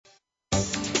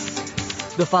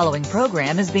The following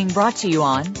program is being brought to you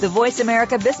on the Voice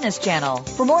America Business Channel.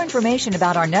 For more information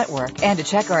about our network and to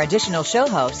check our additional show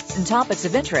hosts and topics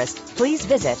of interest, please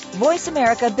visit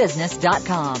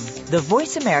voiceamericabusiness.com. The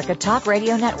Voice America Talk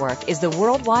Radio Network is the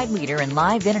worldwide leader in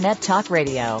live Internet talk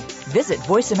radio. Visit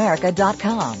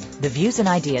voiceamerica.com. The views and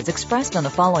ideas expressed on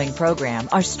the following program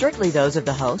are strictly those of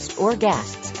the host or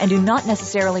guests and do not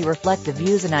necessarily reflect the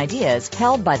views and ideas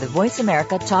held by the Voice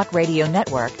America Talk Radio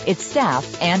Network, its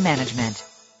staff, and management.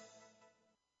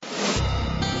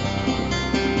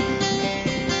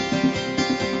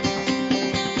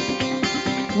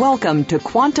 Welcome to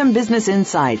Quantum Business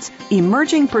Insights,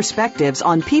 emerging perspectives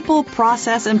on people,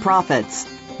 process, and profits.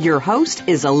 Your host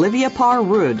is Olivia Parr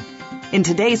Rudd. In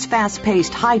today's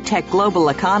fast-paced, high-tech global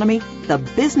economy, the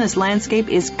business landscape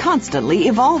is constantly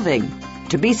evolving.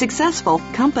 To be successful,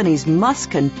 companies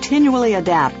must continually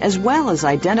adapt as well as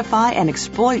identify and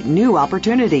exploit new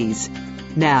opportunities.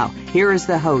 Now, here is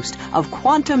the host of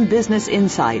Quantum Business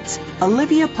Insights,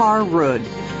 Olivia Parr Rudd.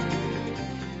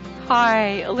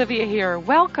 Hi, Olivia here.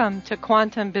 Welcome to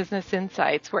Quantum Business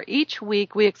Insights, where each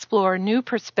week we explore new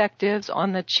perspectives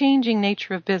on the changing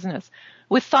nature of business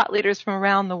with thought leaders from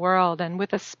around the world and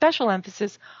with a special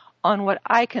emphasis on what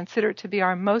I consider to be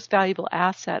our most valuable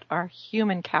asset, our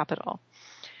human capital.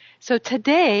 So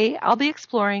today I'll be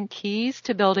exploring keys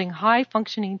to building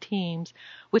high-functioning teams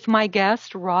with my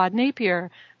guest, Rod Napier.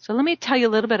 So let me tell you a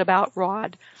little bit about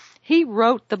Rod. He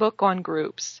wrote the book on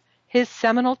groups. His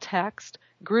seminal text,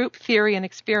 Group Theory and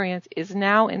Experience, is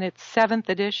now in its 7th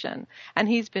edition, and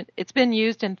it's been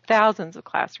used in thousands of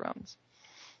classrooms.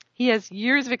 He has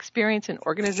years of experience in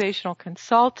organizational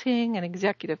consulting and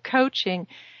executive coaching,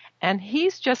 and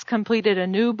he's just completed a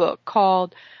new book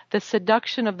called The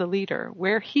Seduction of the Leader,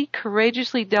 where he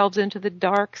courageously delves into the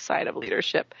dark side of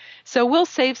leadership. So we'll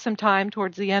save some time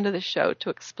towards the end of the show to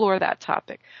explore that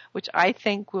topic, which I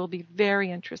think will be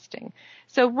very interesting.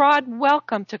 So Rod,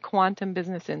 welcome to Quantum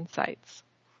Business Insights.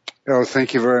 Oh,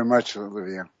 thank you very much,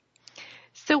 Olivia.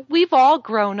 So we've all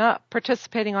grown up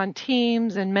participating on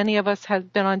teams, and many of us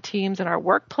have been on teams in our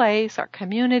workplace, our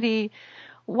community.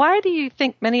 Why do you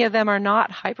think many of them are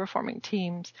not high-performing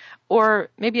teams? Or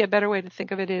maybe a better way to think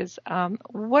of it is,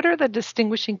 what are the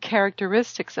distinguishing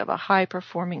characteristics of a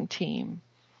high-performing team?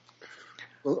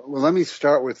 Well, let me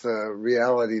start with the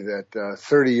reality that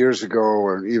 30 years ago,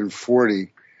 or even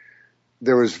 40,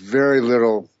 there was very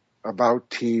little about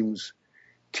teams.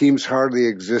 Teams hardly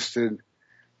existed.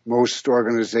 Most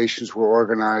organizations were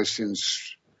organized in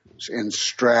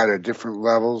strata, different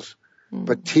levels,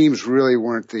 but teams really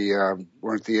weren't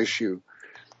the issue.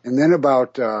 And then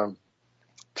about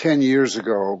 10 years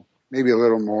ago, maybe a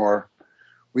little more,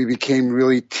 we became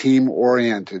really team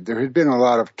oriented. There had been a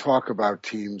lot of talk about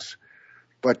teams,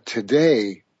 but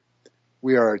today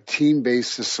we are a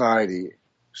team-based society.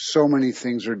 So many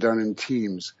things are done in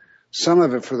teams. Some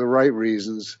of it for the right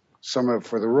reasons, some of it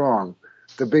for the wrong.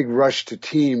 The big rush to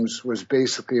teams was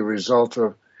basically a result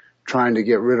of trying to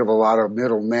get rid of a lot of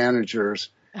middle managers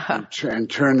and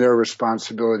turn their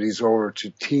responsibilities over to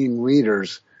team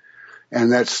leaders.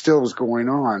 And that still is going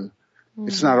on.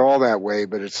 It's not all that way,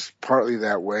 but it's partly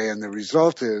that way. And the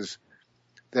result is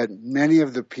that many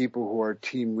of the people who are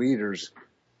team leaders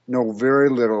know very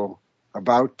little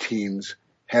about teams,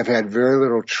 have had very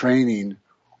little training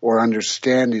or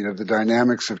understanding of the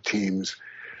dynamics of teams.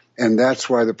 And that's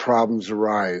why the problems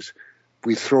arise.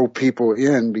 We throw people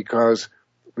in because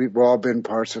we've all been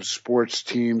parts of sports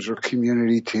teams or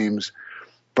community teams,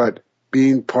 but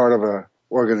being part of an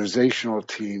organizational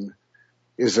team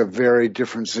is a very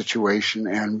different situation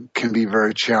and can be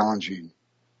very challenging.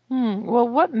 Well,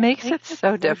 what makes it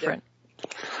so different?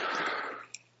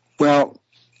 Well,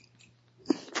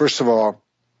 first of all,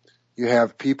 you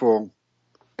have people,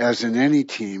 as in any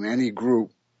team, any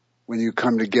group, when you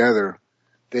come together,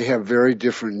 they have very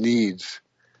different needs.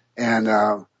 And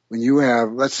when you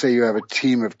have, let's say you have a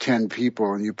team of 10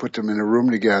 people and you put them in a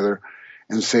room together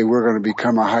and say, we're going to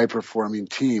become a high-performing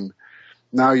team,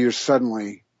 now you're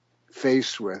suddenly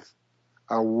faced with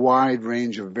a wide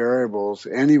range of variables,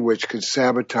 any which could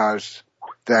sabotage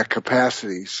that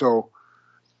capacity. So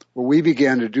what we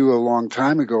began to do a long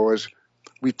time ago is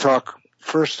we talk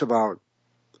first about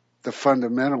the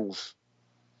fundamentals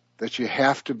that you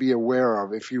have to be aware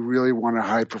of if you really want a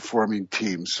high-performing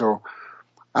team. So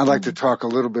I'd like to talk a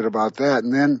little bit about that,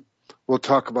 and then we'll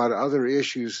talk about other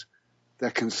issues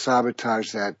that can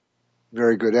sabotage that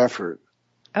very good effort.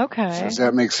 Okay. So does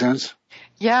that make sense?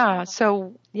 Yeah.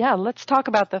 So, let's talk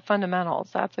about the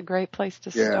fundamentals. That's a great place to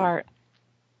start.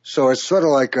 So it's sort of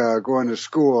like going to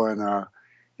school and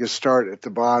you start at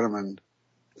the bottom and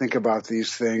think about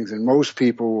these things, and most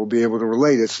people will be able to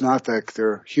relate. It's not that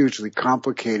they're hugely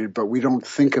complicated, but we don't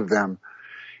think of them,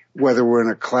 whether we're in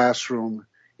a classroom,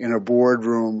 in a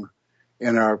boardroom,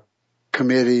 in a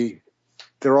committee.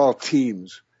 They're all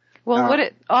teams. Well, would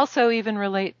it also even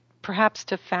relate perhaps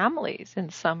to families in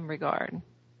some regard?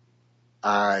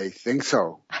 I think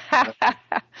so.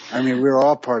 I mean, we're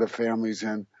all part of families,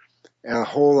 and a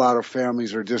whole lot of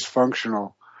families are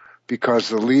dysfunctional because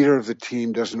the leader of the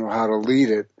team doesn't know how to lead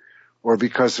it, or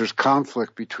because there's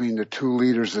conflict between the two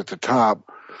leaders at the top,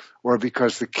 or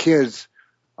because the kids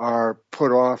are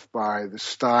put off by the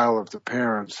style of the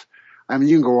parents. I mean,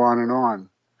 you can go on and on.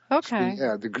 Okay. So,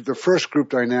 yeah, the first group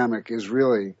dynamic is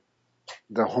really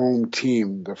the home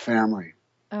team, the family.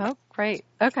 Oh, great.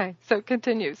 Okay, so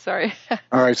continue. Sorry.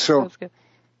 All right, so That's good.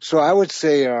 So I would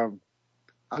say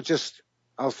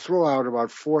I'll throw out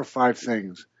about 4 or 5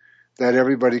 things that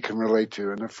everybody can relate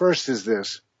to. And the first is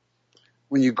this.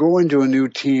 When you go into a new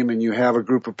team and you have a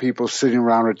group of people sitting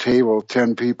around a table,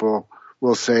 10 people,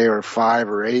 we'll say, or 5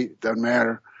 or 8, doesn't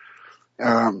matter.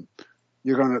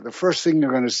 The first thing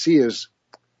you're going to see is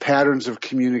patterns of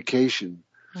communication.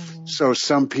 Mm-hmm. So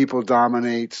some people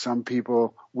dominate, some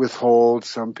people withhold,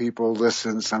 some people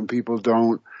listen, some people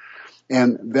don't.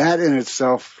 And that in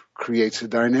itself creates a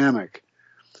dynamic.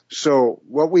 So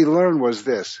what we learned was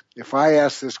this. If I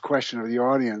asked this question of the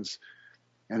audience,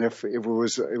 and if it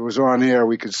was on air,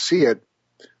 we could see it,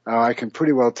 I can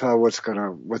pretty well tell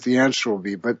what the answer will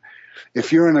be. But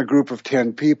if you're in a group of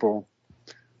 10 people,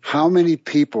 how many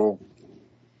people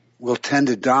will tend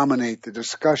to dominate the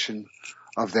discussion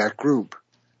of that group?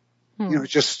 You know,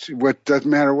 just what doesn't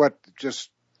matter what,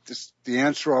 just the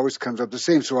answer always comes up the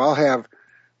same. So I'll have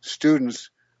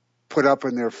students put up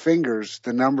on their fingers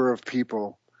the number of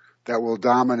people that will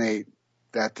dominate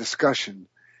that discussion.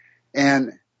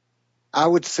 And I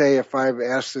would say if I've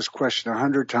asked this question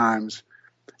 100 times,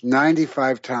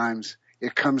 95 times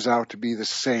it comes out to be the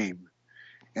same.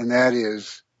 And that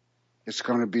is, it's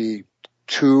going to be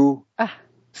 2,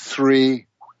 3,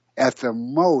 at the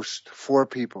most 4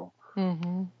 people.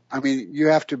 Mm-hmm. I mean, you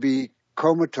have to be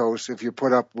comatose if you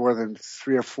put up more than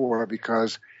 3 or 4,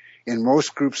 because in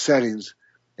most group settings,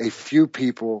 a few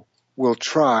people will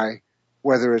try,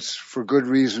 whether it's for good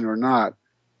reason or not,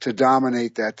 to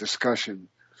dominate that discussion.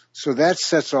 So that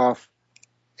sets off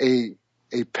a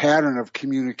pattern of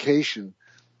communication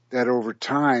that over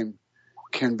time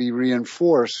can be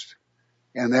reinforced,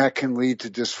 and that can lead to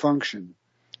dysfunction.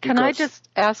 Can I just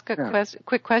ask a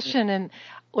quick question? And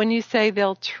when you say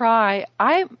they'll try,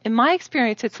 in my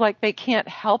experience, it's like they can't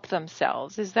help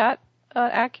themselves. Is that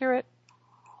an accurate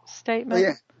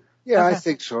statement? Yeah, okay. I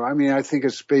think so. I mean, I think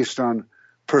it's based on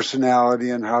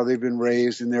personality and how they've been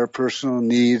raised and their personal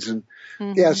needs. And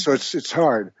so it's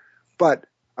hard. But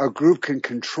a group can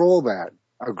control that.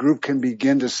 A group can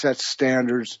begin to set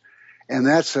standards. And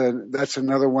that's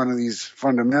another one of these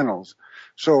fundamentals.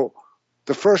 So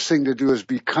the first thing to do is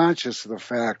be conscious of the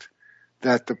fact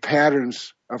that the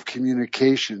patterns of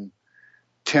communication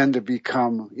tend to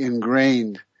become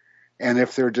ingrained. And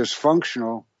if they're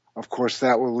dysfunctional, of course,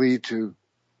 that will lead to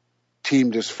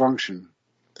team dysfunction.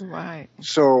 Right.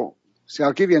 So,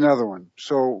 I'll give you another one.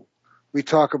 So we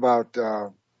talk about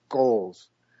goals.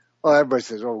 Well, everybody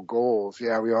says, goals.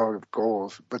 Yeah, we all have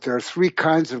goals. But there are 3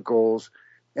 kinds of goals,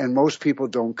 and most people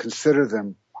don't consider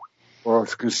them or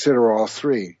consider all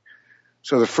 3.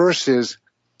 So the first is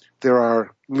there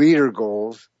are leader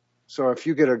goals. So if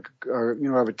you get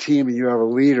have a team and you have a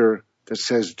leader that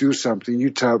says do something,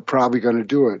 you're probably going to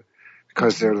do it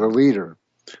because they're the leader.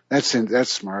 That's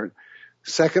smart.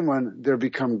 Second one, there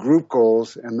become group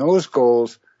goals, and those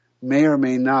goals may or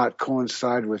may not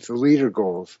coincide with the leader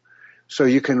goals. So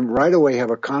you can right away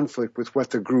have a conflict with what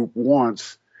the group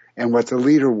wants and what the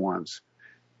leader wants.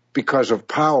 Because of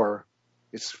power,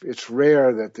 it's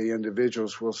rare that the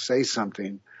individuals will say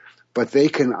something, but they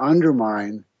can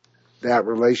undermine that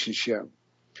relationship.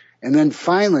 And then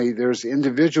finally, there's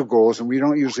individual goals, and we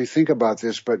don't usually think about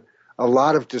this, but a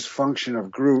lot of dysfunction of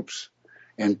groups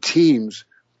and teams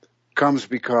comes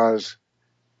because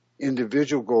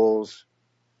individual goals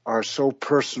are so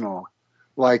personal.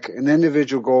 Like an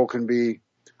individual goal can be,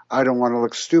 I don't want to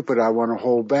look stupid, I want to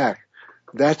hold back.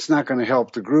 That's not going to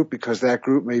help the group because that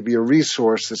group may be a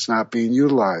resource that's not being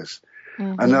utilized.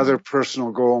 Mm-hmm. Another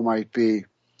personal goal might be,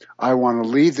 I want to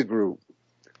lead the group,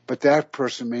 but that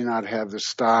person may not have the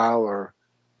style or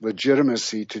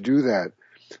legitimacy to do that.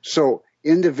 So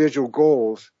individual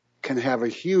goals can have a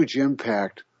huge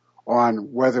impact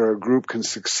on whether a group can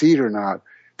succeed or not,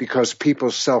 because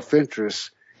people's self-interests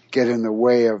get in the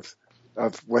way of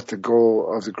what the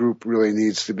goal of the group really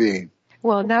needs to be.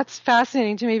 Well, that's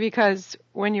fascinating to me because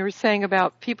when you were saying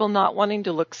about people not wanting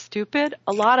to look stupid,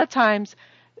 a lot of times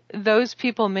those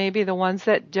people may be the ones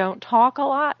that don't talk a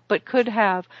lot, but could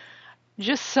have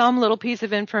just some little piece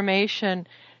of information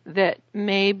that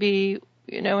may be,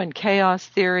 in chaos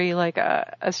theory, like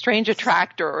a strange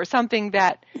attractor or something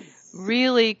that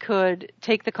really could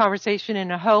take the conversation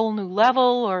in a whole new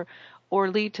level or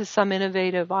lead to some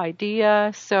innovative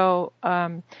idea. So,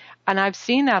 and I've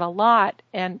seen that a lot,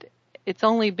 and it's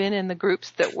only been in the groups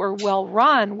that were well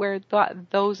run where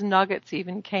those nuggets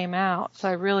even came out. So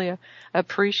I really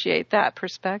appreciate that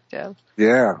perspective.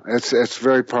 Yeah, it's a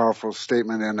very powerful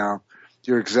statement, and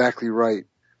you're exactly right.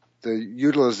 The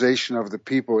utilization of the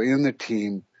people in the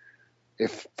team,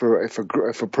 if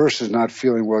a person is not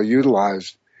feeling well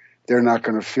utilized, they're not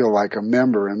going to feel like a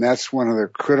member, and that's one of the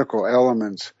critical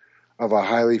elements of a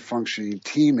highly functioning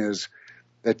team is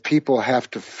that people have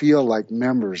to feel like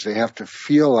members. They have to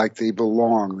feel like they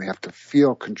belong. They have to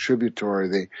feel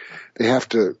contributory. They have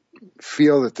to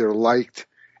feel that they're liked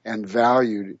and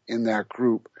valued in that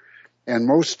group. And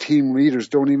most team leaders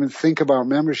don't even think about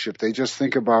membership. They just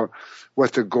think about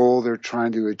what the goal they're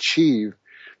trying to achieve.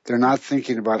 They're not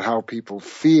thinking about how people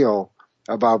feel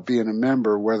about being a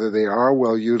member, whether they are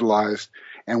well utilized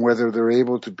and whether they're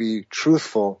able to be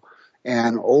truthful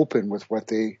and open with what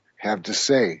they have to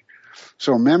say.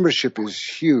 So membership is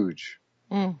huge.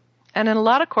 And in a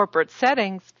lot of corporate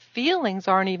settings, feelings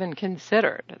aren't even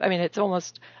considered. I mean, it's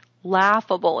almost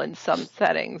laughable in some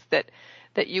settings that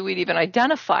you would even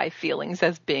identify feelings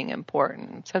as being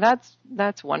important. So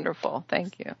that's wonderful.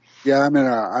 Thank you. Yeah, I'm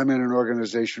in an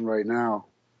organization right now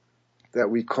that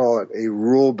we call it a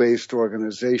rule-based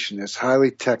organization. It's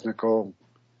highly technical,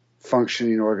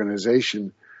 functioning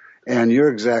organization. And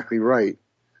you're exactly right.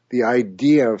 The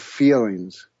idea of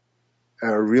feelings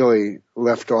are really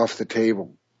left off the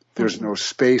table. There's no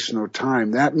space, no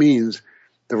time. That means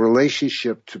the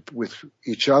relationship with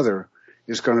each other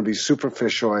is going to be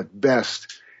superficial at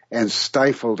best and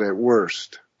stifled at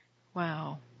worst.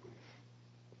 Wow.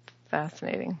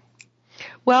 Fascinating.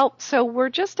 Well, so we're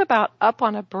just about up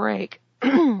on a break.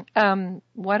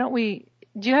 Why don't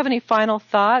do you have any final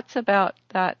thoughts about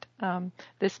that,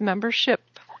 this membership?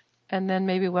 And then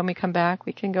maybe when we come back,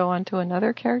 we can go on to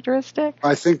another characteristic.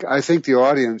 I think your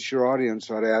audience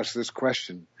ought to ask this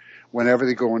question whenever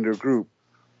they go into a group.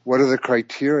 What are the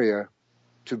criteria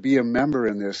to be a member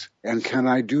in this? And can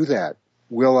I do that?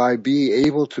 Will I be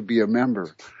able to be a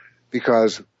member?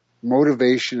 Because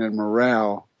motivation and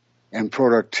morale and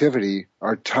productivity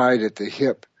are tied at the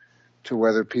hip to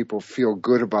whether people feel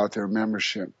good about their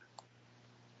membership.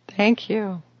 Thank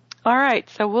you. All right,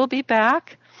 so we'll be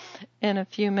back in a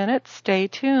few minutes. Stay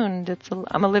tuned.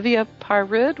 I'm Olivia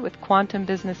Parr-Rud with Quantum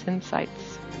Business Insights.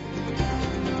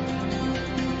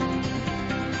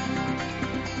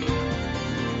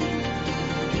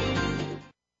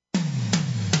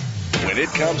 When it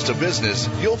comes to business,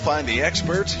 you'll find the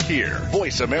experts here.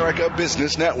 Voice America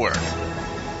Business Network.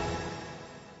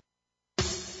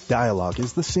 Dialogue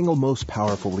is the single most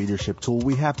powerful leadership tool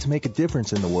we have to make a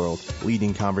difference in the world.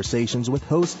 Leading Conversations with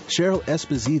host Cheryl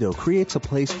Esposito creates a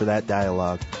place for that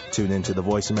dialogue. Tune into the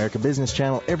Voice America Business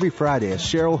Channel every Friday as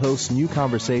Cheryl hosts new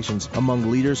conversations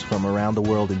among leaders from around the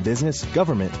world in business,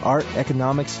 government, art,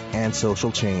 economics, and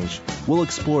social change. We'll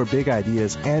explore big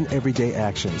ideas and everyday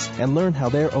actions and learn how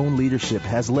their own leadership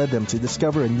has led them to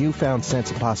discover a newfound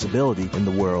sense of possibility in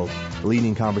the world.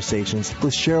 Leading Conversations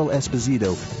with Cheryl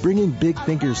Esposito, bringing big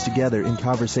thinkers together in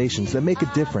conversations that make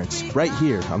a difference right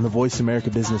here on the Voice America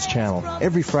Business Channel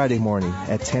every Friday morning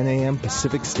at 10 a.m.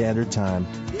 Pacific Standard Time.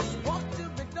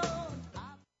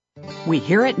 We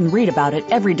hear it and read about it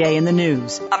every day in the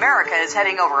news. America is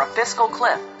heading over a fiscal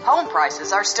cliff. Home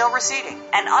prices are still receding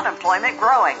and unemployment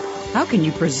growing. How can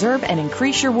you preserve and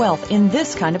increase your wealth in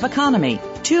this kind of economy?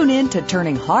 Tune in to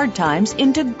Turning Hard Times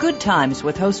into Good Times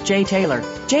with host Jay Taylor.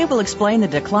 Jay will explain the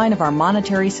decline of our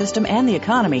monetary system and the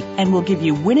economy and will give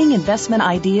you winning investment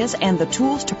ideas and the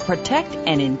tools to protect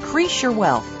and increase your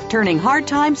wealth. Turning Hard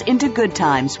Times into Good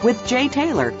Times with Jay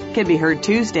Taylor can be heard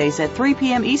Tuesdays at 3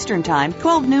 p.m. Eastern Time,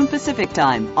 12 noon Pacific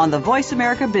Time on the Voice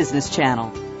America Business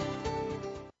Channel.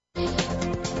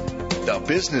 The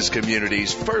business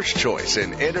community's first choice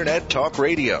in Internet Talk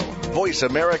Radio. Voice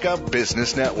America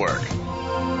Business Network.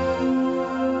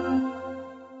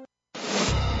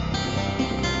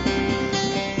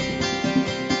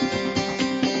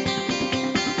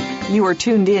 You are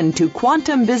tuned in to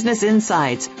Quantum Business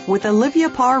Insights with Olivia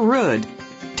Parr-Rud.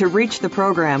 To reach the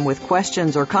program with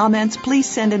questions or comments, please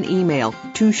send an email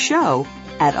to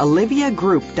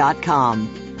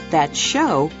show@oliviagroup.com. That's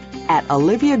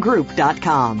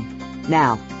show@oliviagroup.com.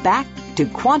 Now, back to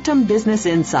Quantum Business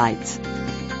Insights.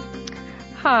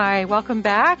 Hi, welcome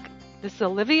back. This is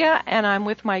Olivia, and I'm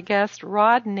with my guest,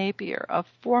 Rod Napier, a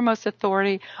foremost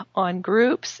authority on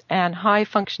groups and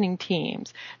high-functioning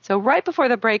teams. So right before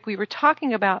the break, we were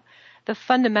talking about the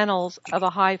fundamentals of a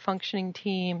high-functioning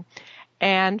team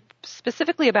and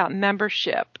specifically about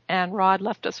membership. And Rod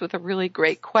left us with a really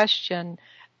great question.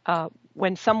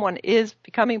 When someone is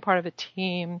becoming part of a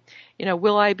team,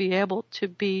 will I be able to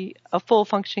be a full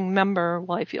functioning member?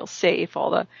 Will I feel safe?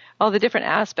 All the different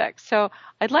aspects. So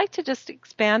I'd like to just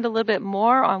expand a little bit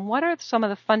more on what are some of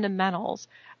the fundamentals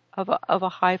of a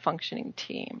high functioning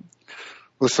team.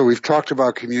 Well, so we've talked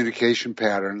about communication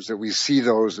patterns, that we see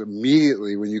those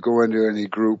immediately when you go into any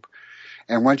group.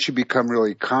 And once you become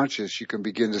really conscious, you can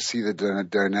begin to see the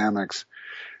dynamics.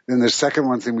 Then the second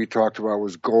one thing we talked about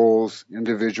was goals,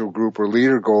 individual, group, or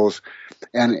leader goals,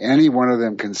 and any one of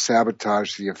them can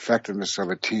sabotage the effectiveness of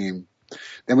a team.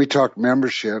 Then we talked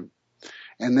membership,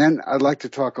 and then I'd like to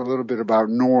talk a little bit about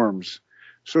norms.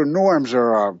 So norms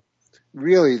are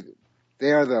really,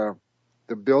 they are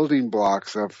the building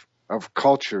blocks of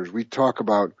cultures. We talk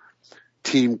about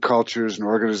team cultures and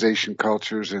organization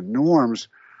cultures, and norms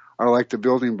are like the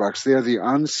building blocks. They are the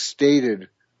unstated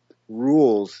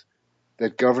rules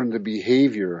that govern the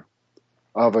behavior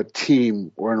of a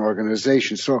team or an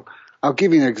organization. So I'll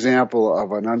give you an example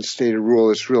of an unstated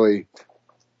rule. It's really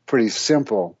pretty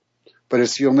simple,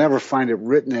 but you'll never find it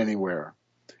written anywhere.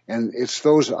 And it's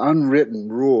those unwritten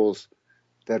rules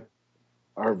that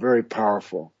are very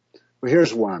powerful. Well,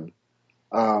 here's one.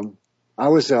 I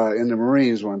was in the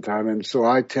Marines one time, and so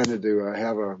I tended to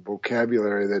have a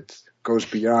vocabulary that goes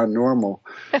beyond normal,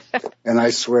 and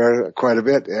I swear quite a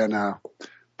bit.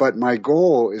 But my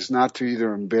goal is not to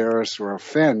either embarrass or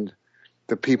offend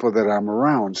the people that I'm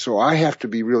around. So I have to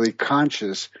be really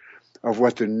conscious of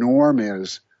what the norm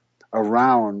is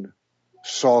around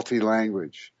salty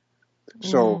language.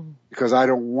 So, because I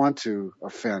don't want to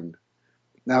offend.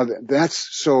 Now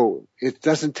so it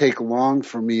doesn't take long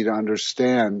for me to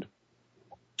understand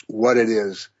what it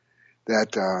is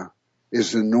that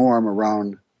is the norm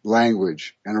around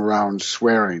language and around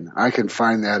swearing. I can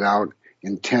find that out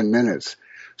in 10 minutes.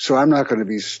 So I'm not going to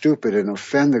be stupid and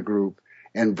offend the group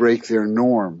and break their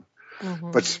norm.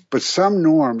 Mm-hmm. But some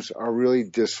norms are really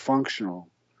dysfunctional.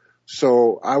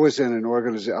 So I was in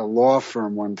a law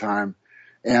firm one time,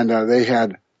 and they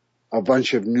had a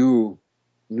bunch of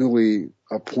newly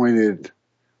appointed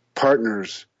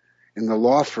partners in the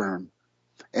law firm.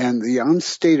 And the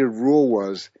unstated rule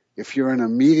was, if you're in a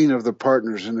meeting of the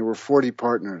partners, and there were 40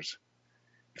 partners,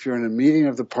 if you're in a meeting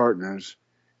of the partners,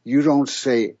 you don't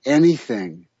say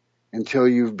anything until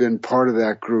you've been part of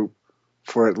that group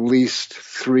for at least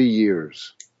 3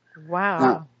 years.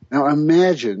 Wow. Now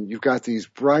imagine you've got these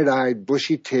bright-eyed,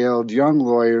 bushy-tailed young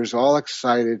lawyers all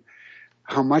excited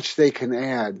how much they can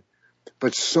add,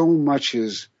 but so much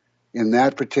is in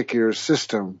that particular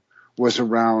system was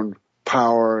around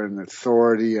power and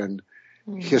authority and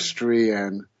history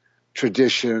and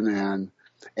tradition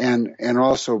and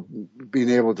also being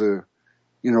able to,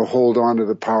 hold on to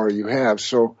the power you have.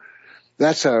 So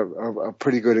that's a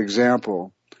pretty good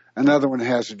example. Another one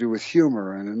has to do with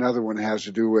humor, and another one has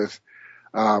to do with,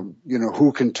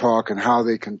 who can talk and how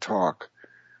they can talk.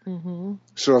 Mm-hmm.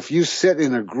 So if you sit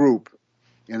in a group,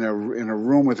 in a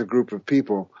room with a group of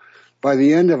people, by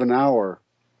the end of an hour,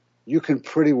 you can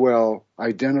pretty well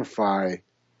identify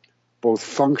both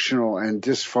functional and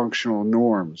dysfunctional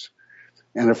norms.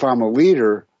 And if I'm a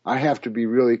leader, I have to be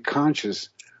really conscious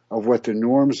of what the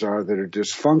norms are that are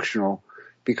dysfunctional,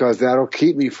 because that'll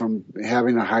keep me from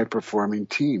having a high-performing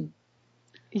team.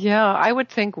 Yeah, I would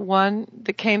think one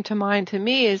that came to mind to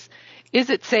me is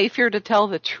it safer to tell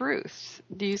the truth?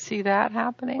 Do you see that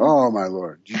happening? Oh, my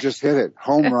Lord. You just hit it.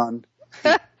 Home run.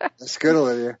 That's good,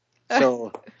 Olivia.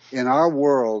 So in our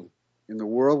world, in the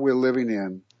world we're living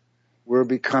in, we're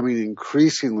becoming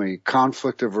increasingly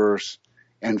conflict-averse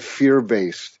and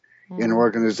fear-based in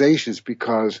organizations,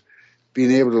 because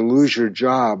being able to lose your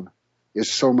job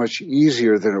is so much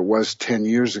easier than it was 10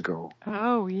 years ago.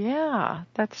 Oh, yeah,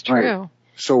 that's true. Right.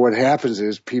 So what happens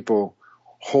is people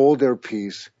hold their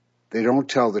peace. They don't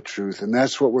tell the truth. And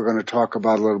that's what we're going to talk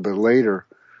about a little bit later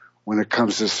when it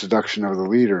comes to seduction of the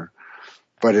leader.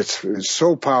 But it's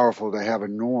so powerful to have a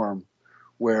norm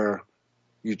where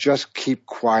you just keep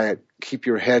quiet, keep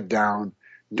your head down,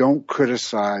 don't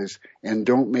criticize, and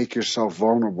don't make yourself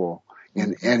vulnerable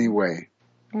in any way.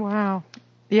 Wow.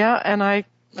 Yeah, and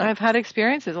I've had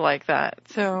experiences like that.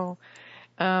 So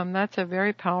that's a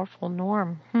very powerful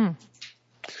norm.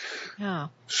 Yeah.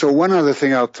 So one other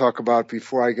thing I'll talk about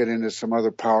before I get into some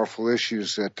other powerful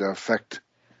issues that affect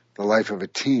the life of a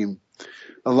team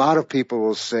A lot of people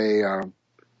will say,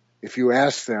 if you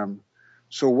ask them,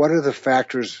 so what are the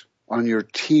factors on your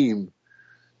team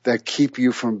that keep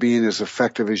you from being as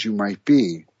effective as you might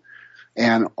be?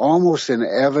 And almost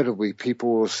inevitably,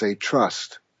 people will say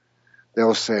trust.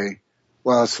 They'll say,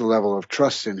 well, it's the level of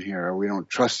trust in here, or we don't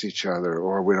trust each other,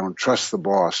 or we don't trust the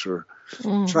boss, or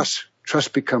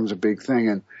trust becomes a big thing.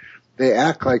 And they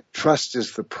act like trust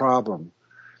is the problem.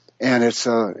 And it's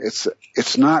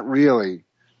not really.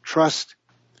 Trust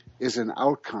is an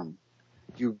outcome.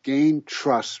 You gain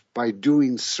trust by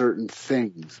doing certain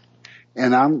things.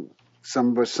 And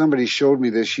somebody showed me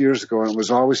this years ago, and it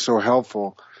was always so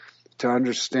helpful to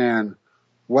understand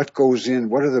what goes in,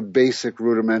 what are the basic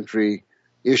rudimentary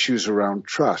issues around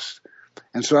trust.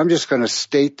 And so I'm just going to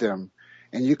state them,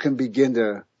 and you can begin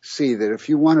to see that if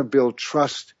you want to build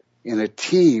trust in a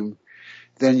team,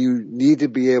 then you need to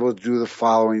be able to do the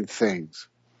following things.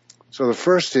 So the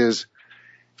first is,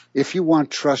 if you want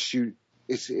trust,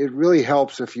 it really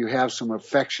helps if you have some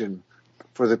affection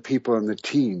for the people in the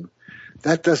team.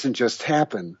 That doesn't just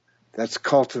happen. That's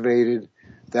cultivated.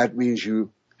 That means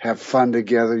you have fun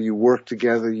together, you work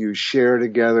together, you share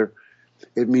together.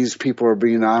 It means people are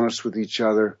being honest with each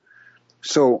other.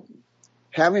 So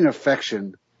having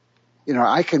affection,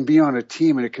 I can be on a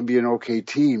team and it can be an okay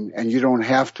team, and you don't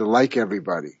have to like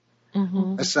everybody.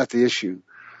 Mm-hmm. That's not the issue.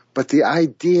 But the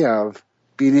idea of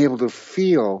being able to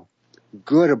feel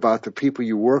good about the people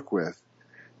you work with,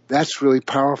 that's really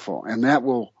powerful. And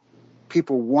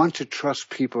people want to trust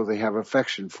people they have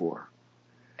affection for.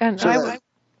 And so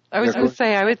I was going to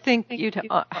say, I would think you'd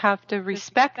have to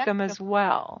respect them as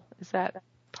well. Is that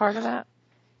part of that?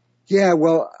 Yeah,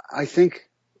 well, I think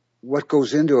what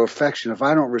goes into affection, if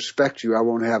I don't respect you, I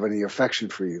won't have any affection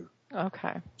for you.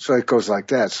 Okay. So it goes like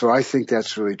that. So I think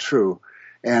that's really true.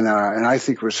 And I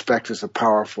think respect is a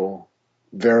powerful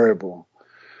variable.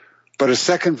 But a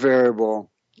second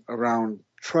variable around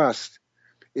trust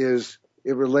is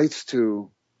it relates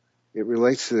to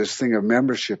this thing of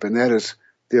membership, and that is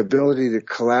the ability to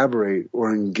collaborate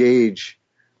or engage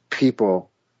people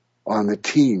on the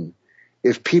team.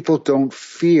 If people don't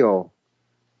feel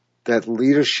that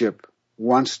leadership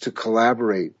wants to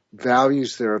collaborate,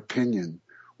 values their opinion,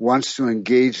 wants to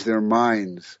engage their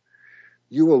minds,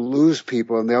 you will lose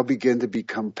people and they'll begin to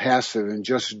become passive and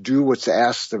just do what's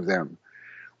asked of them.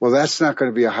 Well, that's not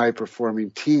going to be a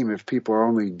high-performing team if people are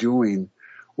only doing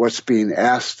what's being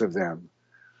asked of them.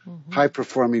 Mm-hmm.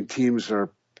 High-performing teams are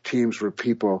teams where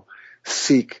people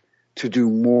seek to do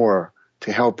more,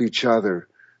 to help each other,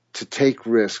 to take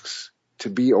risks,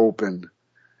 to be open.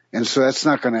 And so that's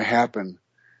not going to happen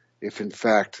if, in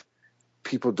fact,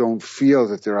 people don't feel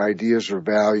that their ideas are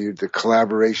valued, the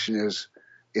collaboration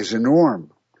is a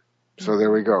norm. So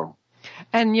there we go.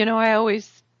 And, I always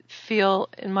feel,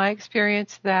 in my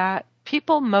experience, that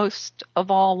people most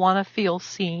of all want to feel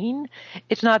seen.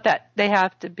 It's not that they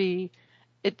have to be,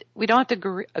 we don't have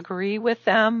to agree with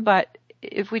them, but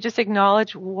if we just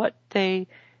acknowledge what they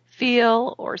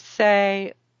feel or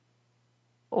say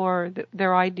or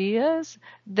their ideas,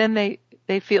 then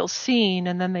they feel seen,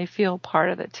 and then they feel part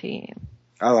of the team.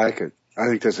 I like it. I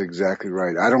think that's exactly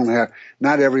right.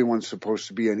 Not everyone's supposed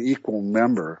to be an equal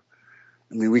member.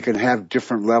 I mean, we can have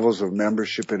different levels of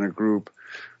membership in a group,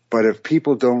 but if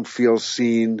people don't feel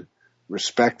seen,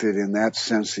 respected in that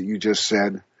sense that you just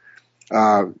said,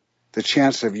 the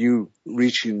chance of you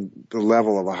reaching the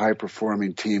level of a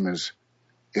high-performing team is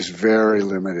very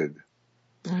limited.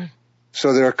 Mm.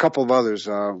 So there are a couple of others.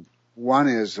 One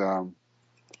is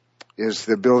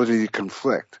the ability to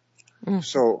conflict. Mm.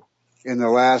 So in the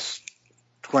last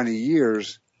 20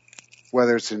 years,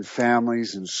 whether it's in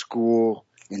families, in school,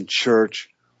 in church,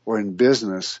 or in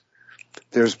business,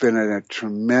 there's been a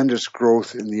tremendous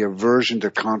growth in the aversion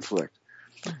to conflict.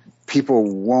 People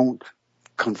won't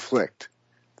conflict.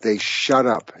 They shut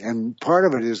up. And part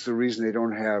of it is the reason they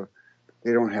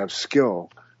don't have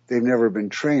skill. They've never been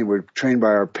trained. We're trained by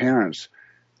our parents.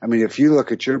 I mean, if you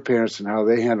look at your parents and how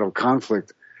they handle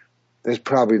conflict, they're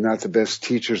probably not the best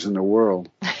teachers in the world.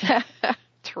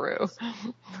 True.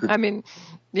 I mean,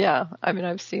 yeah. I mean,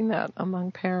 I've seen that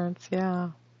among parents,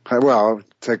 yeah. Well,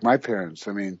 take my parents.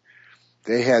 I mean,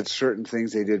 they had certain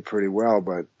things they did pretty well,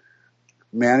 but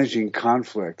managing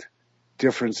conflict,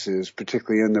 differences,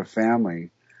 particularly in the family,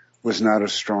 was not a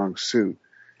strong suit.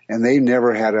 And they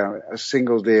never had a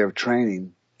single day of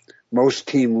training. Most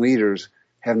team leaders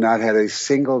have not had a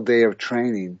single day of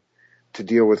training to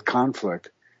deal with conflict.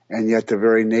 And yet the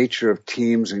very nature of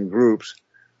teams and groups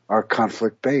are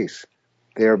conflict-based.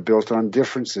 They are built on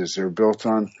differences. They're built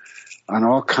on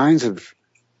all kinds of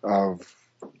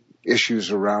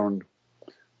issues around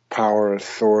power,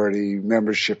 authority,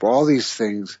 membership, all these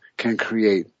things can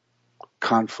create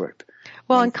conflict.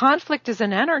 Well, and conflict is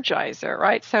an energizer,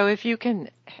 right? So if you can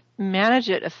manage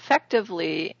it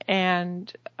effectively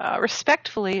and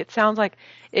respectfully, it sounds like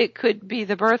it could be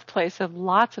the birthplace of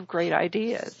lots of great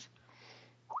ideas.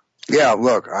 Yeah,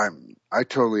 look, I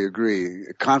totally agree.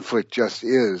 Conflict just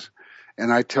is.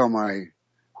 And I tell my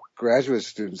graduate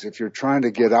students, if you're trying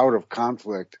to get out of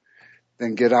conflict,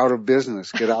 then get out of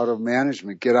business, get out of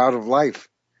management, get out of life.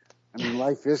 I mean,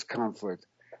 life is conflict.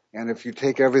 And if you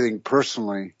take everything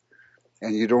personally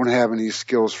and you don't have any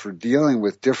skills for dealing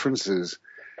with differences,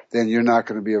 then you're not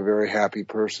going to be a very happy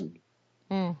person.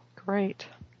 Great.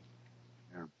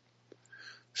 Yeah.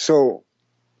 So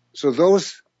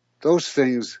those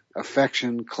things,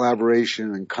 affection,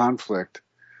 collaboration, and conflict,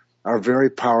 are very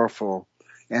powerful.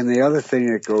 And the other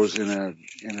thing that goes in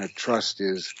a trust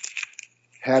is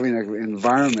having an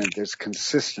environment that's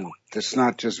consistent, that's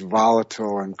not just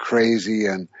volatile and crazy,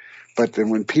 but then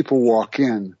when people walk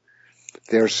in,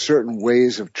 there are certain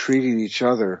ways of treating each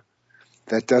other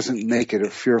that doesn't make it a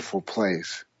fearful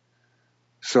place.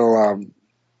 So,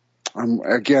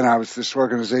 this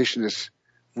organization, this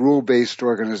rule-based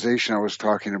organization I was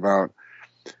talking about,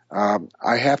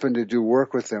 I happened to do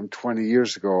work with them 20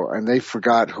 years ago, and they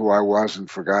forgot who I was and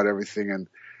forgot everything, and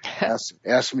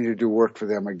asked me to do work for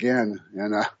them again.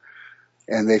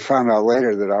 And they found out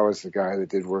later that I was the guy that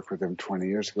did work with them 20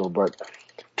 years ago. But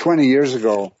 20 years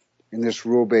ago, in this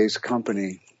rule-based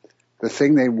company, the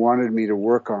thing they wanted me to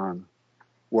work on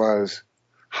was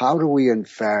how do we, in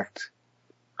fact,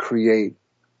 create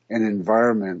an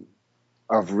environment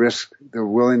of risk, the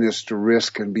willingness to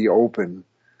risk and be open.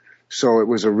 So it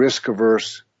was a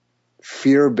risk-averse,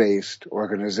 fear-based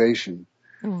organization.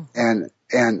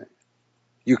 And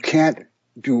you can't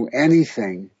do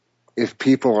anything if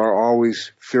people are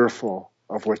always fearful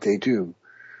of what they do.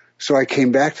 So I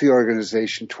came back to the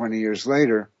organization 20 years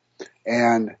later,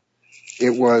 and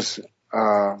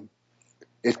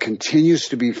it continues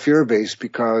to be fear-based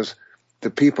because the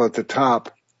people at the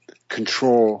top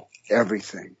control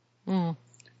everything. And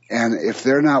if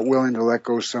they're not willing to let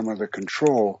go some of the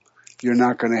control, you're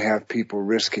not going to have people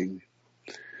risking.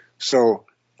 So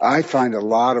I find a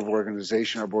lot of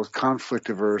organizations are both conflict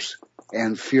averse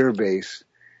and fear-based,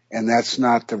 and that's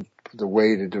not the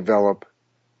way to develop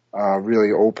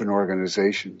really open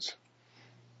organizations.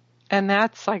 And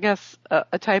that's, I guess,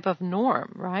 a type of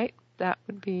norm, right? That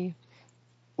would be.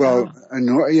 Well, a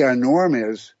norm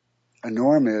is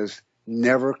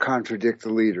never contradict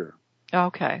the leader.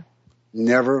 Okay.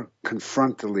 Never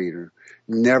confront the leader.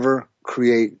 Never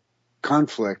create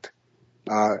conflict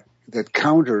that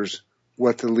counters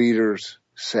what the leaders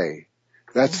say.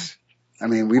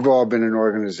 We've all been in an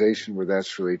organization where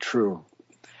that's really true.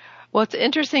 Well, it's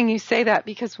interesting you say that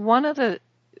because one of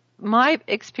my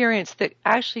experience that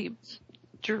actually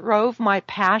drove my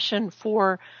passion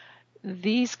for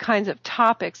these kinds of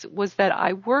topics was that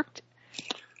I worked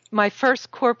my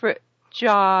first corporate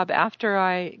job after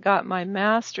I got my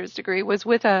master's degree was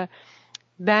with a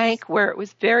bank where it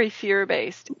was very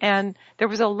fear-based, and there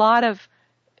was a lot of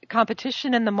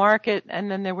competition in the market, and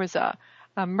then there was a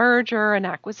merger, an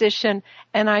acquisition,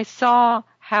 and I saw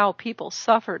how people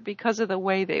suffered because of the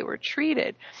way they were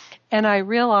treated. And I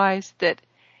realized that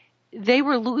they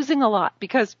were losing a lot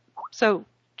because, so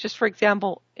just for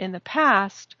example, in the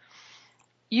past,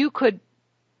 you could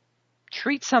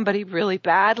treat somebody really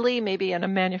badly, maybe in a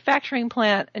manufacturing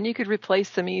plant, and you could replace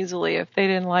them easily if they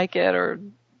didn't like it or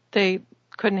they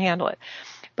couldn't handle it.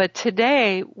 But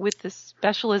today, with the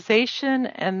specialization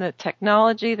and the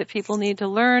technology that people need to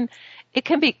learn, it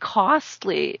can be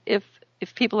costly if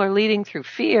people are leading through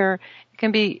fear. It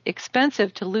can be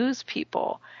expensive to lose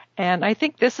people. And I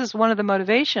think this is one of the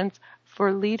motivations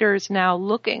for leaders now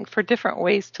looking for different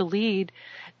ways to lead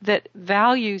that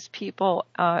values people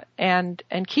and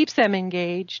keeps them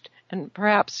engaged, and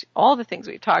perhaps all the things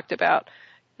we've talked about,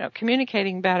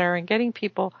 communicating better and getting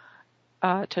people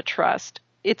to trust.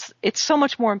 It's so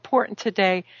much more important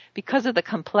today because of the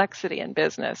complexity in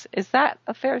business. Is that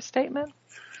a fair statement?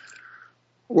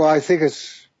 Well, I think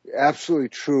it's absolutely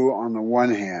true on the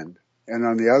one hand, and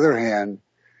on the other hand,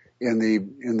 in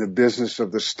the business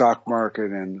of the stock market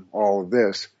and all of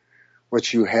this,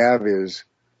 what you have is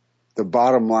the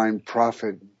bottom line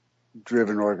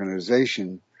profit-driven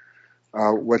organization.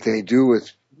 What they do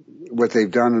with what they've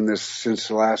done in this since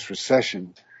the last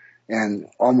recession, and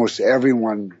almost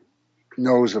everyone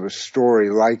knows of a story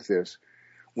like this,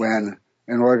 when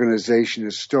an organization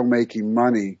is still making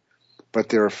money, but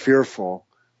they're fearful.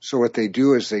 So what they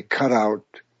do is they cut out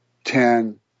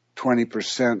 10,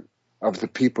 20% of the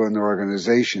people in the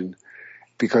organization,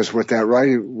 because what that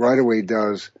right away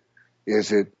does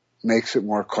is it makes it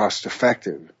more cost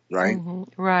effective, right?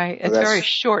 Mm-hmm. Right. It's very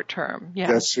short term. Yeah.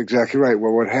 That's exactly right.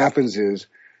 Well, what happens is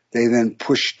they then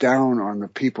push down on the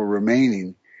people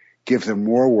remaining, give them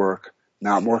more work,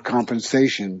 not more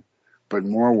compensation, but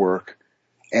more work,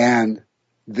 and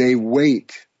they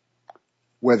wait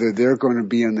whether they're going to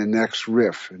be in the next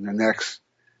riff, in the next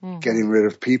getting rid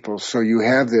of people. So you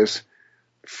have this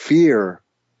fear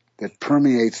that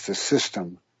permeates the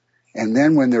system. And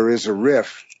then when there is a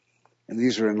riff, and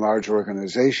these are in large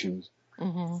organizations,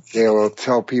 they will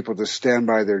tell people to stand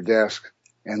by their desk,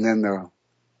 and then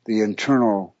the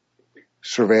internal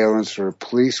surveillance or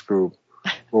police group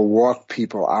will walk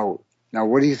people out. Now,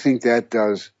 what do you think that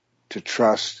does to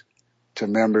trust, to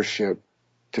membership,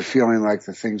 to feeling like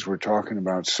the things we're talking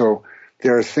about? So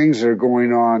there are things that are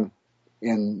going on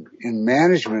in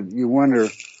management. You wonder,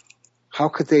 how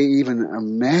could they even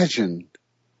imagine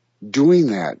doing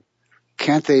that?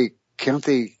 Can't they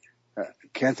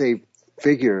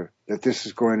figure that this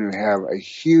is going to have a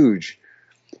huge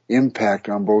impact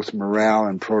on both morale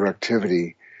and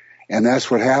productivity? And that's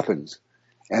what happens.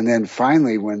 And then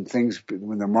finally, when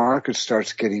the market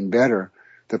starts getting better,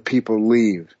 the people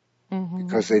leave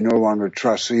because they no longer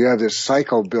trust. So you have this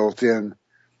cycle built in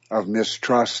of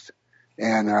mistrust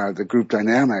and the group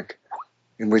dynamic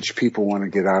in which people want to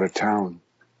get out of town.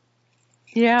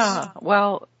 Yeah,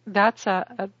 well, that's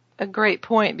a great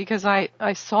point, because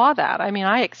I saw that. I mean,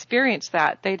 I experienced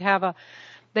that.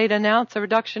 They'd announce a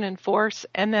reduction in force,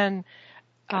 and then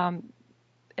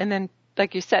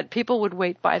like you said, people would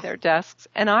wait by their desks.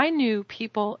 And I knew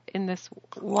people in this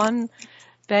one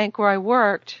bank where I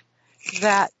worked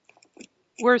that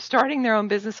were starting their own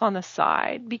business on the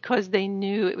side because they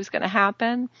knew it was going to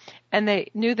happen, and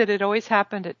they knew that it always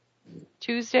happened at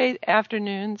Tuesday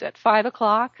afternoons at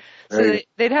 5:00. So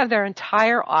they'd have their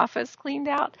entire office cleaned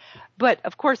out. But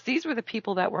of course, these were the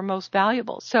people that were most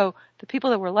valuable. So the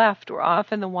people that were left were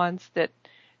often the ones that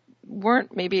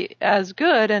weren't maybe as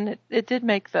good, and it did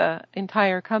make the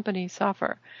entire company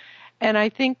suffer. And I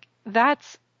think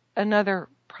that's another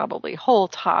probably whole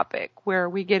topic where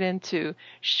we get into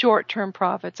short-term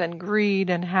profits and greed,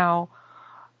 and how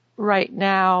right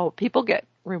now people get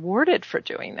rewarded for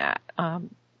doing that.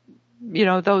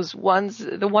 The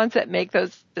ones that make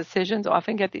those decisions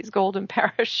often get these golden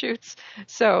parachutes.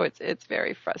 So it's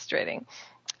very frustrating.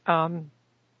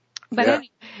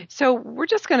 So we're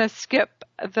just going to skip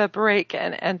the break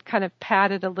and kind of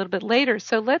pad it a little bit later.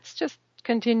 So let's just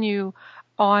continue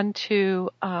on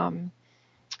to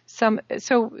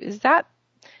so is that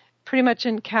pretty much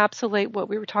encapsulate what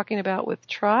we were talking about with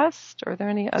trust? Or are there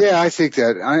any other? Yeah, I think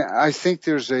that. I think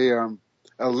there's a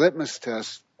litmus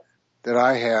test that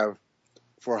I have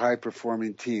for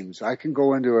high-performing teams. I can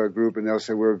go into a group and they'll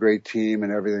say we're a great team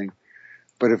and everything.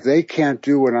 But if they can't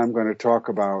do what I'm going to talk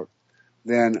about,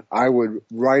 then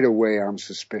right away I'm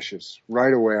suspicious.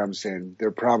 Right away I'm saying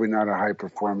they're probably not a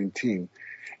high-performing team.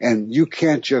 And you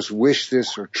can't just wish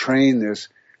this or train this.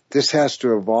 This has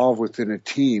to evolve within a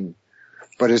team.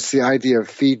 But it's the idea of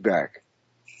feedback.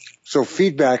 So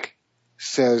feedback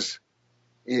says,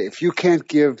 if you can't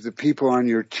give the people on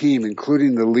your team,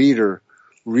 including the leader,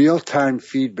 real-time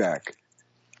feedback,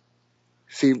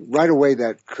 see, right away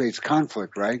that creates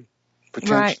conflict, right?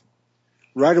 Potential.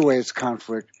 Right away it's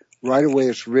conflict. Right away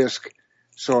it's risk.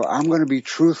 So I'm going to be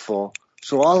truthful.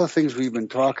 So all the things we've been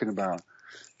talking about.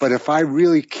 But if I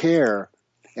really care,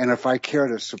 and if I care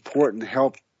to support and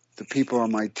help the people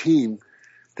on my team,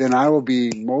 then I will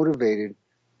be motivated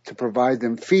to provide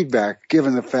them feedback,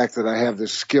 given the fact that I have the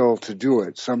skill to do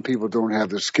it. Some people don't have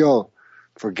the skill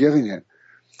for giving it.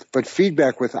 But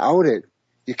feedback, without it,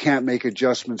 you can't make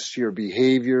adjustments to your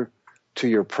behavior, to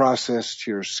your process,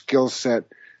 to your skill set,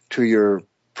 to your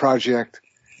project.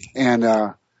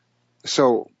 And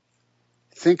so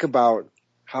think about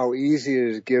how easy it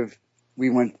is to give.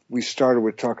 We started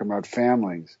with talking about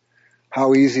families.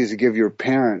 How easy is it to give your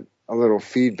parent a little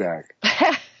feedback?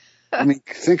 I mean,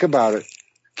 think about it.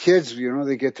 Kids,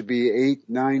 they get to be 8,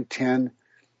 9, 10.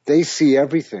 They see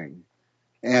everything,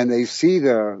 and they see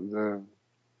the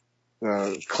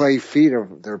clay feet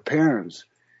of their parents.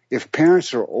 If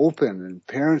parents are open and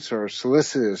parents are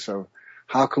solicitous of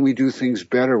how can we do things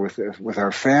better with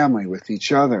our family, with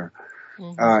each other,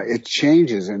 it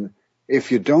changes. And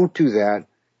if you don't do that,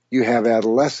 you have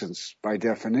adolescence by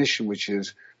definition, which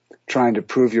is trying to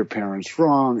prove your parents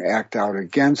wrong, act out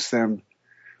against them.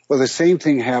 Well, the same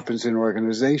thing happens in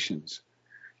organizations.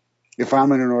 If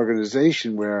I'm in an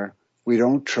organization where we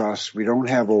don't trust, we don't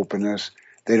have openness,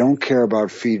 they don't care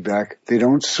about feedback, they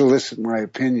don't solicit my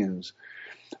opinions,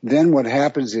 then what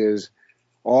happens is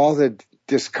all the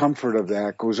discomfort of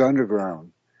that goes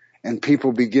underground, and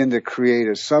people begin to create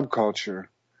a subculture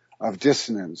of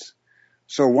dissonance.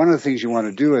 So one of the things you want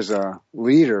to do as a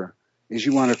leader is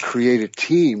you want to create a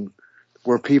team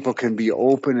where people can be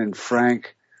open and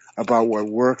frank about what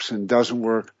works and doesn't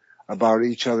work, about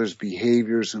each other's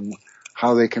behaviors and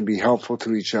how they can be helpful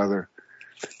to each other.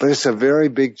 But it's a very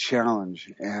big challenge,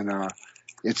 and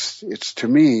it's to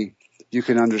me, you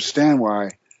can understand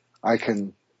why I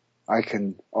can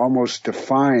almost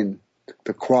define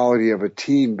the quality of a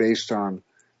team based on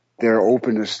their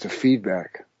openness to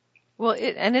feedback. Well,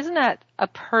 and isn't that a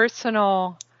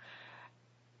personal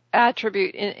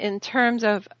attribute in terms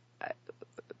of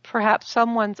perhaps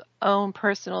someone's own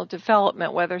personal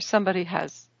development, whether somebody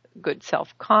has good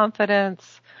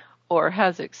self-confidence or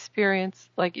has experience,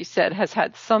 like you said, has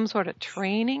had some sort of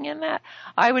training in that?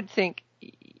 I would think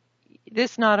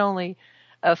this not only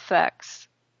affects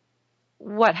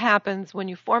what happens when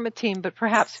you form a team, but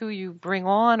perhaps who you bring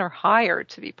on or hire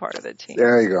to be part of the team.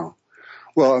 There you go.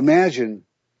 Well, imagine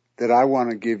that I want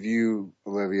to give you,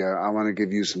 Olivia, I want to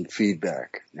give you some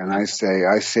feedback. And I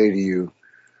say to you,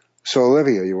 so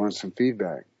Olivia, you want some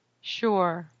feedback?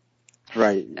 Sure.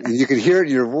 Right. And you can hear it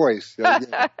in your voice. Right.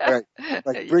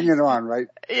 Like, bring it on, right?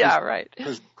 Yeah, right.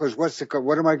 Because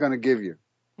what am I going to give you?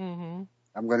 Mm-hmm.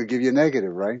 I'm going to give you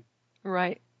negative, right?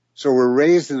 Right. So we're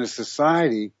raised in a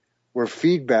society where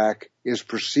feedback is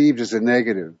perceived as a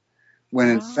negative, when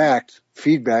in fact,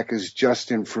 feedback is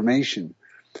just information.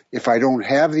 If I don't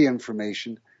have the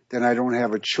information, then I don't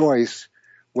have a choice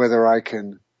whether I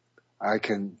can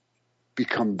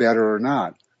become better or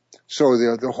not. So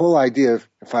the whole idea of,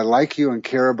 if I like you and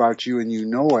care about you and you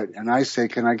know it, and I say,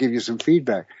 can I give you some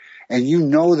feedback? And you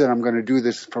know that I'm going to do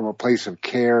this from a place of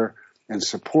care and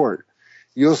support.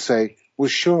 You'll say, well,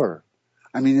 sure.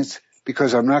 I mean, it's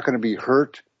because I'm not going to be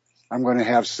hurt. I'm going to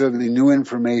have suddenly new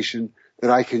information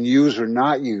that I can use or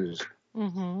not use.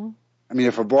 Mm-hmm. I mean,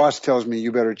 if a boss tells me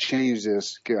you better change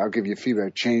this, I'll give you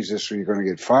feedback, change this or you're going to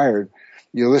get fired,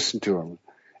 you listen to him.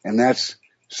 And that's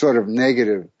sort of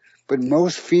negative. But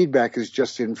most feedback is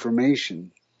just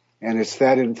information. And it's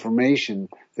that information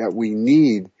that we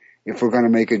need if we're going to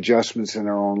make adjustments in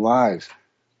our own lives.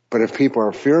 But if people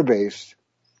are fear-based,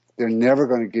 they're never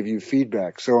going to give you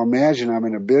feedback. So imagine I'm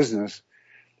in a business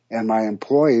and my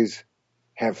employees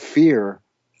have fear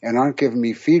and aren't giving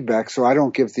me feedback, so I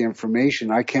don't give the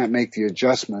information. I can't make the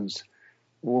adjustments.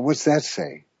 Well, what's that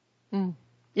say?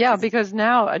 Yeah, because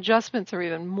now adjustments are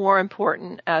even more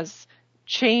important as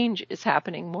change is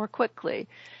happening more quickly.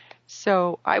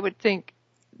 So I would think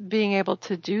being able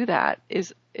to do that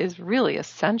is really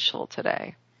essential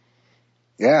today.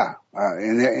 Yeah,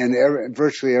 and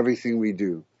virtually everything we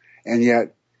do. And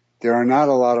yet there are not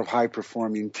a lot of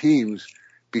high-performing teams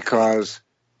because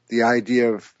the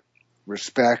idea of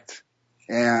respect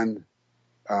and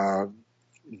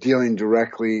dealing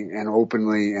directly and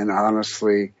openly and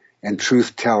honestly and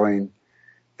truth-telling,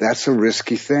 that's a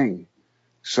risky thing.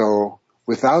 So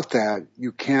without that,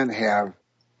 you can't have,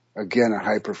 again, a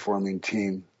high-performing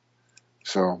team.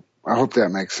 So I hope that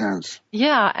makes sense.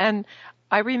 Yeah, and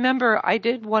I remember I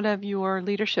did one of your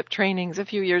leadership trainings a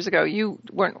few years ago. You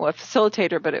weren't a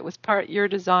facilitator, but it was part of your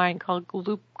design called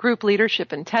Group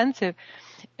Leadership Intensive.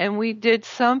 And we did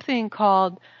something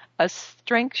called a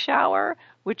strength shower,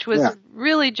 which was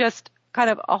really just kind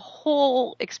of a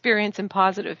whole experience in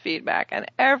positive feedback.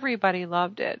 And everybody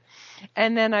loved it.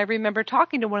 And then I remember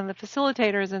talking to one of the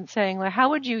facilitators and saying, like,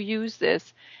 how would you use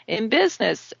this in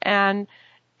business? And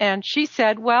she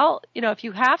said, well, if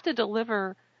you have to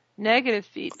deliver negative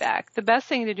feedback, the best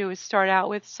thing to do is start out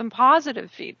with some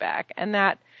positive feedback, and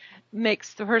that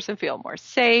makes the person feel more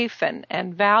safe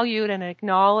and valued and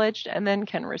acknowledged, and then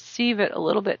can receive it a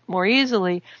little bit more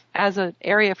easily as an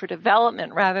area for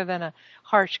development rather than a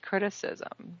harsh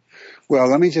criticism. Well,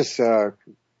 let me just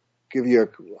give you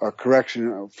a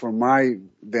correction from my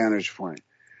vantage point.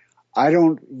 I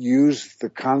don't use the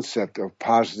concept of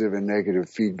positive and negative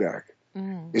feedback.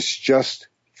 It's just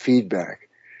feedback.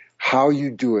 How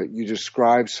you do it, you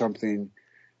describe something,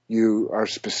 you are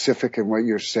specific in what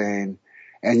you're saying,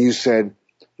 and you said,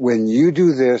 when you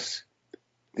do this,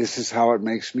 this is how it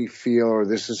makes me feel, or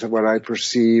this is what I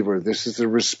perceive, or this is the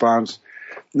response.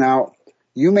 Now,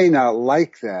 you may not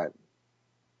like that,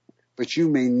 but you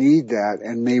may need that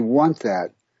and may want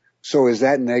that. So is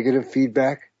that negative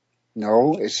feedback?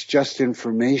 No, it's just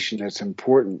information that's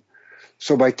important.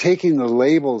 So by taking the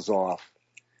labels off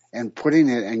and putting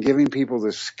it and giving people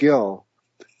the skill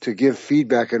to give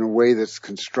feedback in a way that's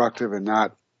constructive and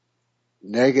not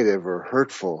negative or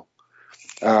hurtful,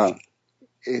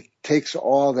 it takes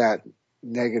all that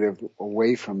negative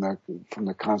away from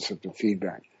the concept of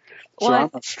feedback. So I'm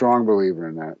a strong believer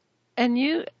in that. And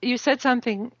you said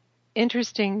something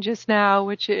interesting just now,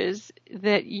 which is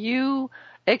that you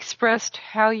expressed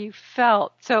how you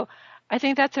felt. So I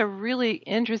think that's a really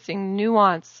interesting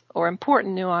nuance or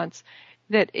important nuance,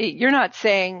 that you're not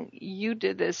saying you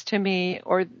did this to me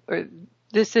or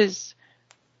this is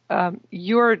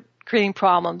you're creating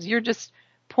problems. You're just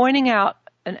pointing out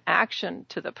an action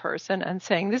to the person and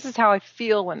saying, this is how I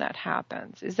feel when that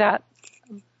happens. Is that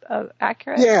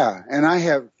accurate? Yeah.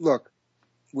 And look,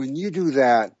 when you do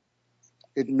that,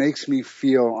 it makes me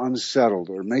feel unsettled,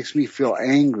 or it makes me feel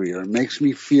angry, or it makes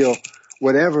me feel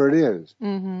whatever it is.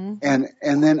 Mm-hmm.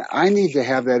 And then I need to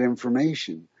have that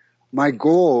information. My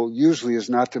goal usually is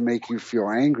not to make you feel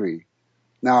angry.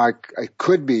 Now, I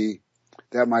could be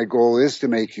that my goal is to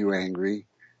make you angry,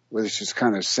 which is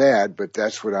kind of sad, but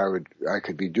that's what I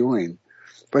could be doing.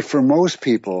 But for most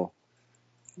people,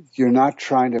 you're not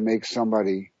trying to make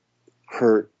somebody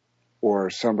hurt or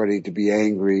somebody to be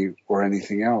angry or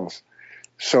anything else.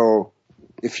 So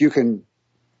if you can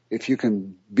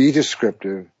be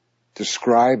descriptive,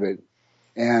 describe it,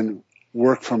 and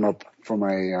work from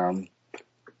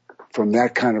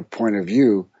that kind of point of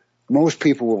view, most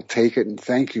people will take it and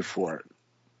thank you for it.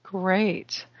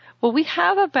 Great. Well, we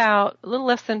have about a little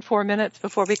less than 4 minutes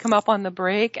before we come up on the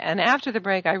break. And after the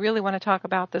break, I really want to talk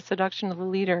about the seduction of the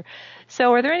leader.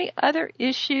 So are there any other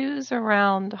issues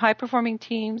around high-performing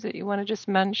teams that you want to just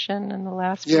mention in the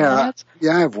last few minutes?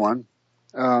 Yeah, I have one.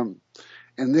 And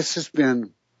this has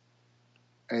been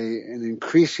an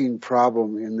increasing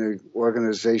problem in the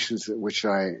organizations at which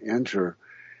I enter.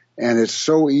 And it's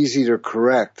so easy to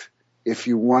correct if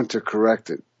you want to correct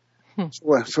it.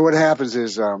 So what happens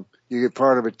is you get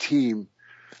part of a team,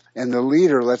 and the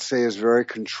leader, let's say, is very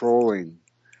controlling,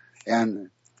 and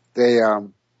they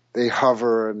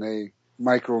hover and they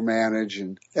micromanage,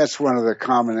 and that's one of the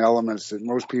common elements that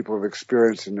most people have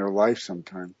experienced in their life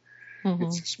sometime. Mm-hmm.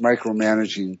 It's just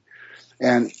micromanaging.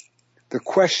 And the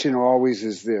question always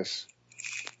is this,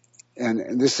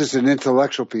 and this is an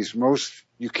intellectual piece.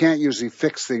 You can't usually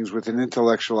fix things with an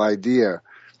intellectual idea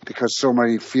because so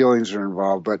many feelings are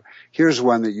involved, but here's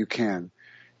one that you can.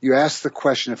 You ask the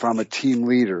question, if I'm a team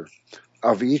leader,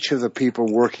 of each of the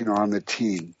people working on the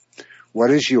team, what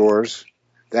is yours?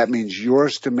 That means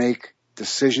yours to make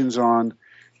decisions on,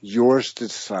 yours to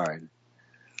decide.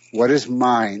 What is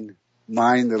mine?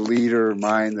 Mine, the leader,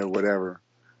 mine, the whatever.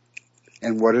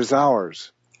 And what is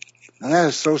ours? Now that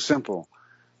is so simple.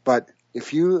 But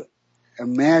if you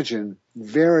imagine,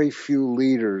 very few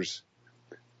leaders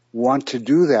want to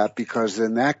do that, because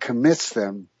then that commits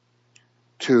them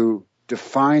to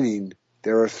defining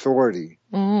their authority.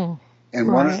 Mm, and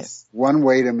right. one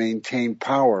way to maintain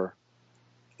power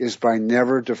is by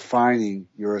never defining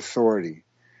your authority.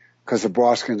 Because the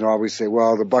boss can always say,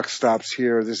 well, the buck stops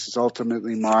here. This is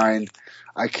ultimately mine.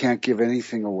 I can't give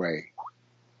anything away.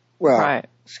 Well, right.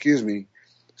 Excuse me.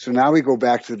 So now we go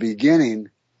back to the beginning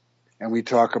and we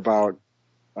talk about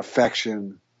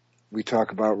affection. We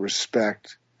talk about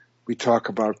respect. We talk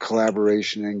about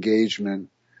collaboration, engagement.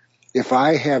 If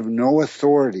I have no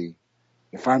authority,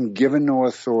 if I'm given no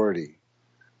authority,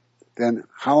 then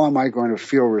how am I going to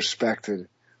feel respected?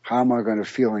 How am I going to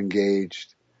feel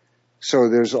engaged? So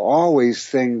there's always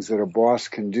things that a boss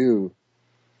can do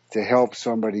to help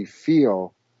somebody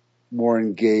feel more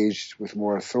engaged with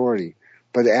more authority.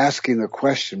 But asking the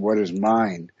question, what is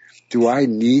mine? Do I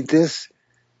need this?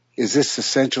 Is this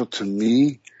essential to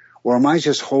me? Or am I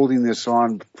just holding this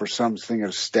on for something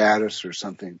of status or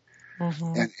something?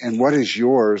 Mm-hmm. And what is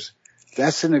yours?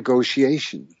 That's a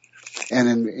negotiation.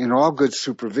 And in all good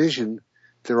supervision,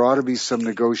 there ought to be some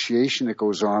negotiation that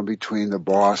goes on between the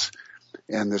boss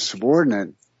and the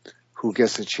subordinate, who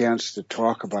gets a chance to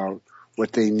talk about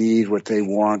what they need, what they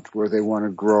want, where they want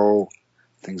to grow,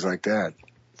 things like that.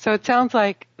 So it sounds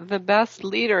like the best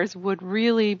leaders would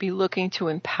really be looking to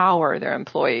empower their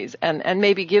employees and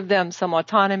maybe give them some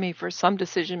autonomy for some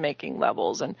decision-making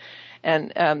levels. And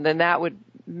then that would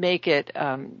make it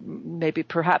maybe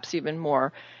perhaps even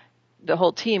more, the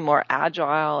whole team more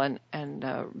agile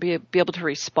and be able to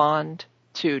respond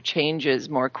to changes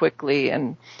more quickly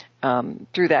and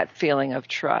through that feeling of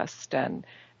trust and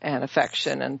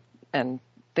affection and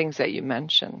things that you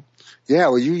mentioned. Yeah,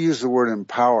 well, you use the word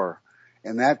empower.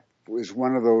 And that was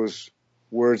one of those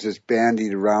words that's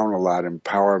bandied around a lot,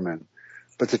 empowerment.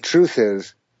 But the truth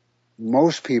is,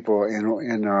 most people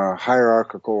in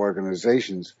hierarchical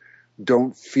organizations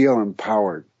don't feel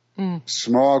empowered. Mm.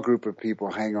 Small group of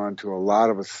people hang on to a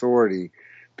lot of authority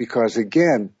because,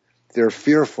 again, they're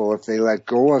fearful if they let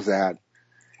go of that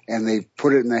and they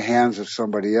put it in the hands of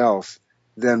somebody else,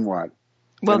 then what?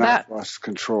 Well, that lost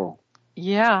control.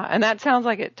 Yeah, and that sounds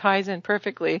like it ties in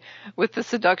perfectly with the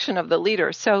seduction of the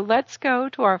leader. So let's go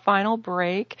to our final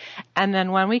break, and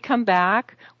then when we come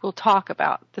back, we'll talk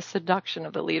about the seduction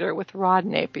of the leader with Rod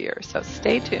Napier. So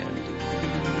stay tuned.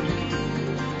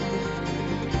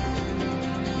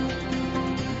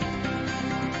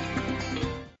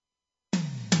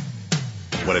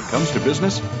 When it comes to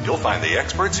business, you'll find the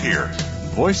experts here.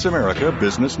 Voice America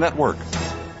Business Network.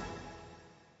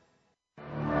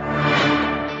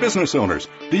 Business owners,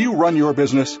 do you run your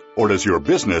business, or does your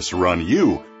business run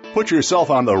you? Put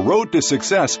yourself on the road to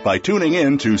success by tuning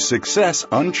in to Success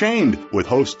Unchained with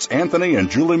hosts Anthony and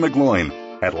Julie McGloin.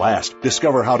 At last,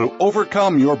 discover how to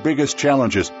overcome your biggest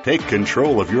challenges, take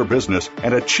control of your business,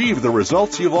 and achieve the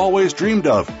results you've always dreamed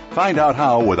of. Find out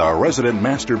how with our resident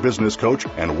master business coach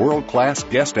and world-class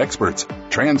guest experts.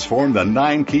 Transform the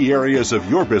 9 key areas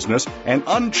of your business and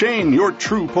unchain your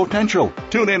true potential.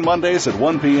 Tune in Mondays at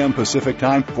 1 p.m. Pacific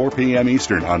Time, 4 p.m.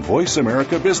 Eastern on Voice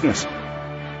America Business.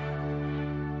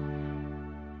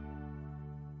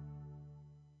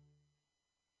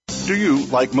 Do you,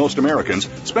 like most Americans,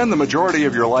 spend the majority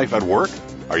of your life at work?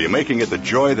 Are you making it the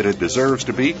joy that it deserves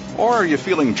to be? Or are you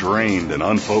feeling drained and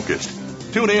unfocused?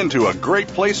 Tune in to A Great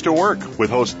Place to Work with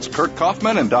hosts Kurt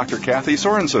Kaufman and Dr. Kathy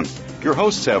Sorensen. Your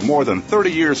hosts have more than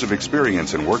 30 years of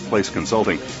experience in workplace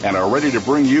consulting and are ready to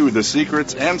bring you the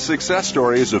secrets and success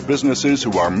stories of businesses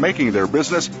who are making their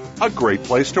business a great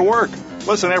place to work.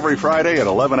 Listen every Friday at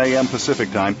 11 a.m.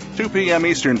 Pacific Time, 2 p.m.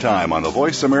 Eastern Time on the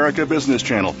Voice America Business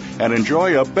Channel and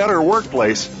enjoy a better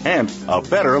workplace and a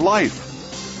better life.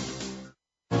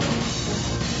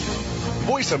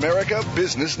 Voice America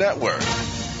Business Network,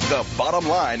 the bottom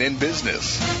line in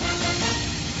business.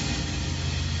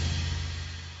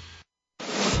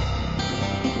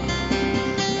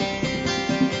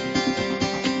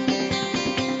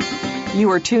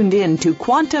 You are tuned in to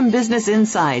Quantum Business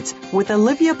Insights with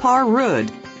Olivia Parr-Rood.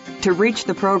 To reach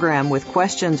the program with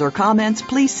questions or comments,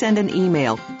 please send an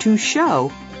email to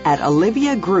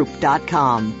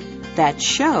show@oliviagroup.com. That's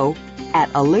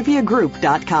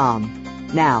show@oliviagroup.com.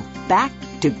 Now, back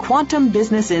to Quantum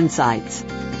Business Insights.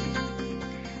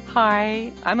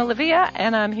 Hi, I'm Olivia,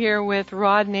 and I'm here with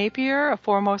Rod Napier, a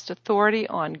foremost authority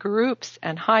on groups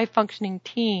and high-functioning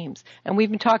teams. And we've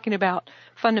been talking about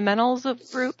fundamentals of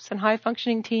groups and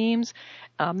high-functioning teams,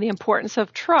 the importance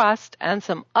of trust, and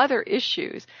some other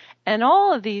issues. And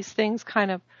all of these things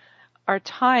kind of are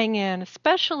tying in,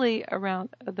 especially around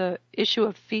the issue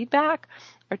of feedback,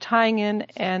 are tying in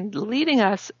and leading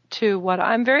us to what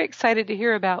I'm very excited to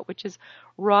hear about, which is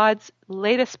Rod's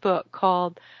latest book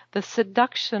called The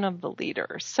Seduction of the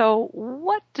Leader. So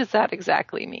what does that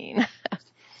exactly mean?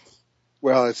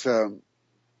 Well, it's a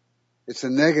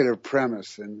negative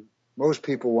premise, and most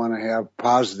people want to have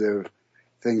positive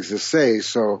things to say.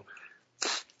 So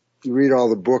you read all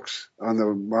the books on the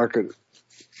market.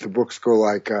 The books go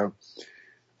like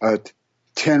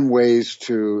 10 ways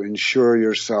to ensure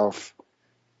yourself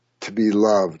to be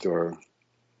loved or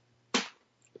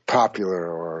popular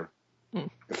or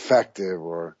effective,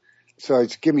 or so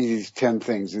it's give me these 10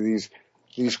 things, and these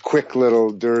quick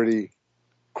and dirty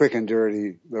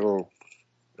little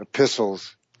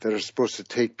epistles that are supposed to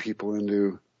take people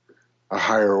into a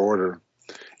higher order.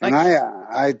 And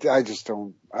I just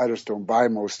don't buy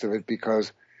most of it,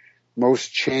 because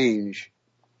most change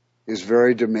is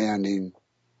very demanding,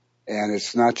 and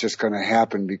it's not just going to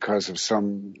happen because of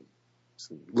some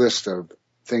list of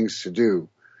things to do.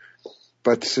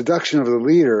 But the seduction of the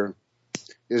leader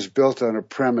is built on a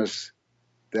premise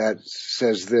that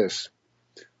says this: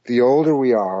 the older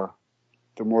we are,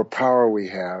 the more power we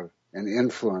have and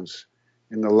influence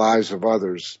in the lives of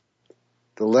others,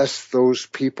 the less those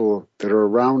people that are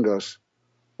around us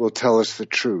will tell us the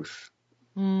truth.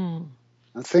 Now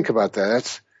think about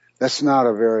that. That's not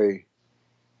a very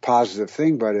positive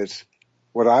thing, but it's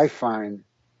what I find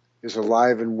is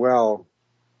alive and well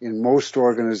in most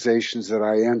organizations that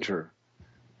I enter.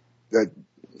 That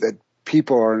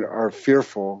people are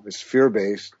fearful, it's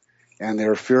fear-based, and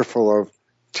they're fearful of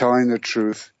telling the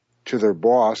truth to their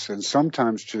boss and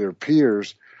sometimes to their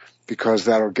peers, because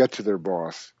that'll get to their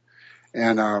boss.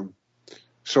 And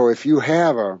so if you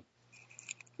have an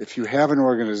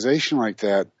organization like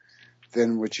that,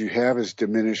 then what you have is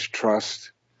diminished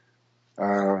trust.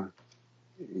 You're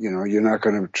not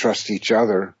going to trust each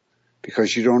other,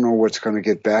 because you don't know what's going to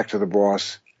get back to the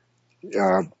boss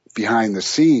behind the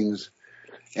scenes,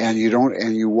 and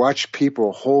you watch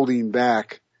people holding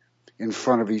back in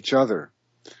front of each other.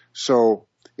 So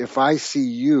if I see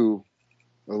you,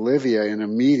 Olivia, in a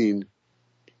meeting,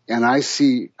 and I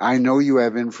know you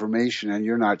have information and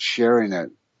you're not sharing it,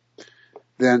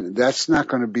 then that's not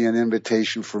going to be an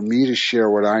invitation for me to share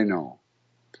what I know,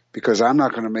 because I'm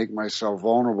not going to make myself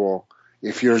vulnerable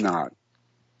if you're not.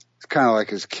 It's kind of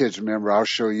like as kids, remember, I'll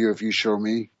show you if you show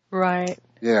me. Right.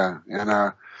 Yeah.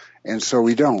 And so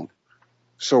we don't.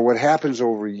 So what happens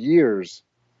over years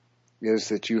is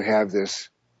that you have this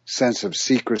sense of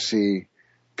secrecy,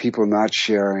 people not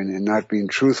sharing and not being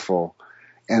truthful.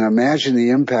 And imagine the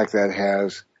impact that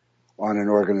has on an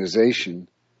organization.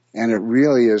 And it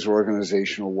really is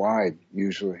organizational wide,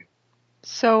 usually.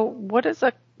 So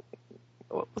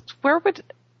where would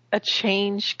a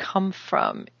change come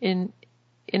from in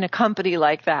a company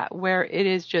like that, where it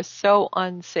is just so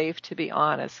unsafe to be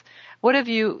honest? What have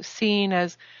you seen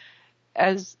as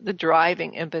the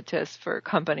driving impetus for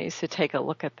companies to take a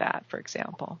look at that, for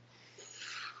example?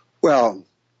 Well,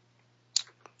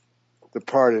 the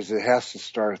part is it has to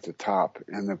start at the top.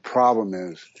 And the problem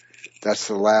is that's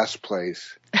the last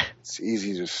place. It's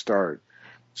easy to start.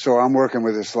 So I'm working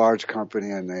with this large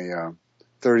company, and they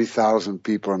 30,000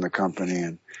 people in the company,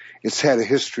 and it's had a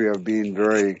history of being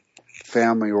very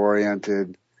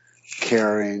family-oriented,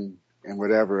 caring, and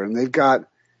whatever. And they've got,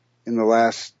 in the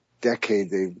last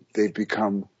decade, they've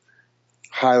become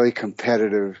highly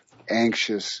competitive,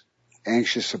 anxious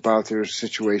about their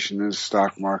situation in the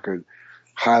stock market,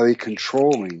 highly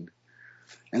controlling.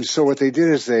 And so what they did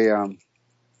is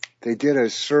they did a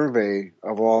survey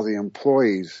of all the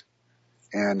employees,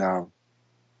 and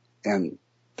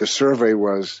the survey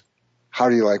was, how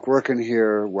do you like working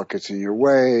here? What gets in your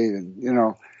way?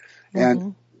 And,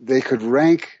 and they could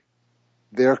rank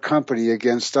their company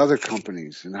against other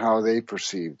companies and how they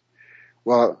perceived.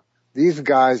 Well, these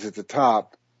guys at the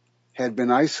top had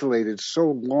been isolated so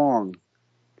long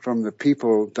from the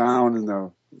people down in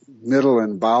the middle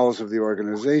and bowels of the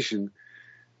organization,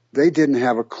 they didn't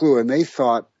have a clue, and they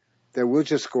thought that we'll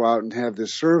just go out and have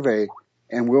this survey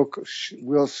and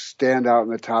we'll stand out in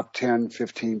the top 10,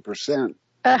 15%.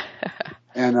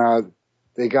 And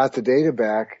they got the data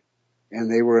back,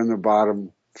 and they were in the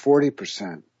bottom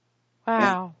 40%.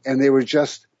 Wow. And they were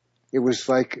it was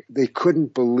like they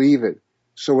couldn't believe it.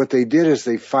 So what they did is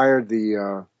they fired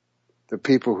the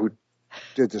people who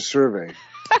did the survey.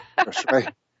 That's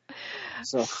right.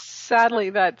 So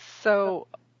sadly, that's so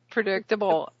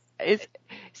predictable.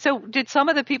 So did some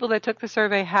of the people that took the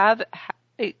survey have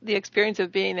the experience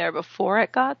of being there before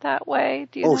it got that way?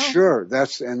 Do you know? Sure.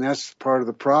 That's part of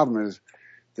the problem is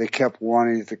they kept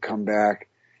wanting to come back.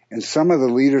 And some of the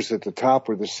leaders at the top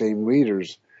were the same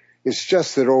leaders. It's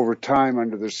just that over time,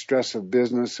 under the stress of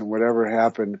business and whatever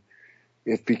happened,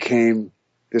 it became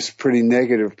this pretty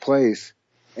negative place,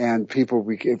 and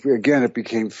it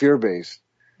became fear-based.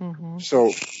 Mm-hmm.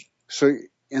 So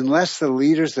unless the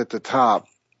leaders at the top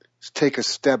take a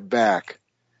step back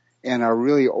and are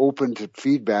really open to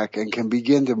feedback and can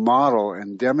begin to model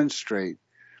and demonstrate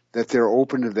that they're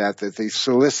open to that they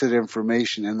solicit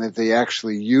information and that they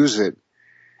actually use it,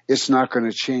 it's not going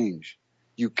to change.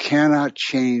 You cannot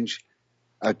change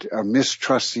a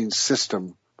mistrusting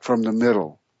system from the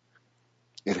middle.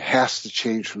 It has to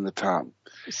change from the top.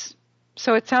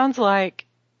 So it sounds like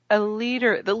the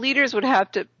leaders would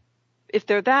have to, if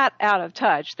they're that out of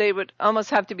touch, they would almost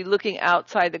have to be looking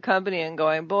outside the company and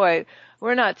going, boy,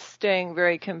 we're not staying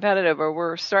very competitive, or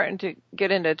we're starting to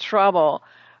get into trouble,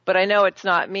 but I know it's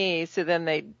not me. So then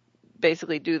they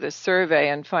basically do the survey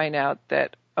and find out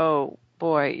that, oh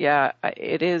boy, yeah,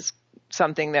 it is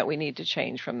something that we need to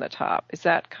change from the top. Is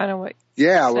that kind of what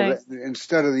you're saying? Well,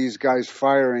 instead of these guys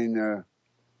firing the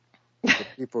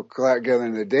people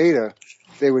gathering the data,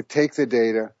 they would take the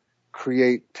data,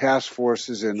 create task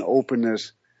forces and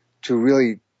openness to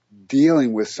really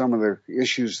dealing with some of the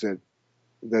issues that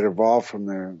evolve from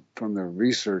their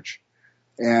research,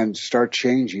 and start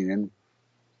changing. And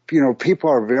people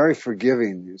are very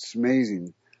forgiving. It's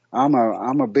amazing. I'm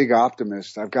a big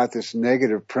optimist. I've got this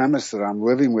negative premise that I'm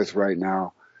living with right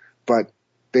now, but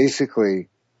basically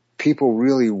people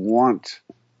really want,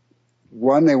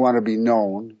 one, they want to be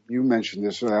known. You mentioned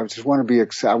this. I just want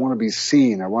to be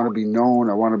seen. I want to be known.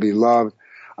 I want to be loved.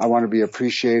 I want to be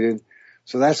appreciated.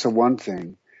 So that's the one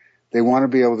thing. They want to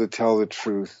be able to tell the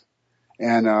truth,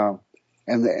 and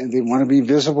they want to be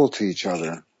visible to each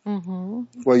other.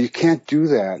 Mm-hmm. Well, you can't do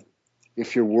that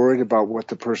if you're worried about what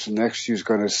the person next to you is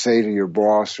going to say to your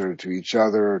boss or to each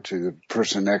other or to the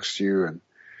person next to you. And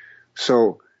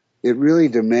so it really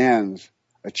demands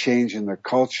a change in the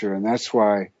culture. And that's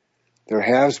why there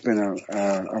has been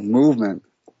a movement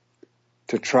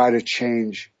to try to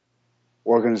change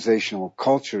organizational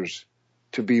cultures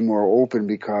to be more open,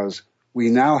 because we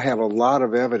now have a lot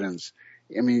of evidence.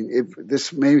 I mean,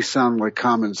 this may sound like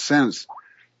common sense,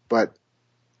 but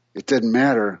it didn't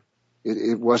matter.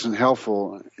 it wasn't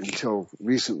helpful until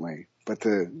recently. But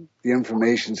the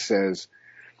information says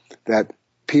that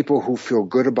people who feel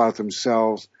good about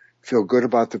themselves, feel good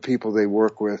about the people they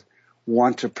work with,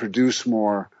 want to produce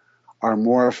more, are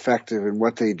more effective in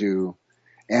what they do,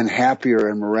 and happier,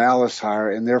 and morale is higher,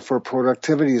 and therefore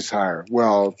productivity is higher.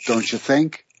 Well, don't you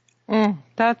think?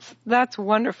 That's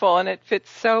wonderful, and it fits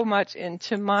so much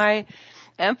into my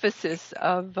emphasis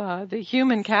of the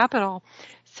human capital.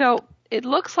 So it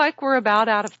looks like we're about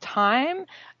out of time.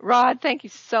 Rod, thank you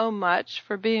so much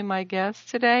for being my guest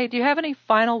today. Do you have any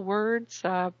final words?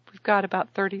 We've got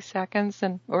about 30 seconds,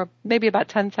 or maybe about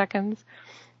 10 seconds.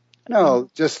 No,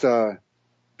 just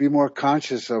be more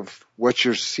conscious of what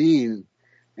you're seeing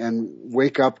and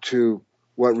wake up to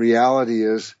what reality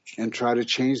is and try to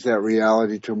change that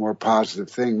reality to a more positive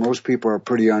thing. Most people are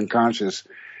pretty unconscious,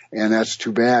 and that's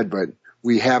too bad, but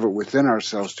we have it within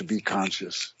ourselves to be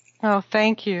conscious. Oh,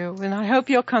 thank you. And I hope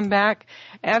you'll come back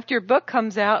after your book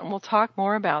comes out, and we'll talk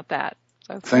more about that.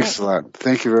 So thanks a lot.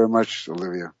 Thank you very much,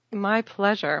 Olivia. My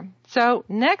pleasure. So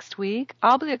next week,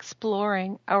 I'll be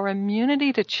exploring our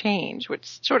immunity to change, which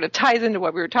sort of ties into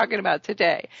what we were talking about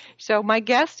today. So my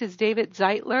guest is David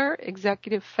Zeitler,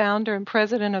 executive founder and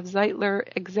president of Zeitler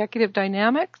Executive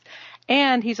Dynamics.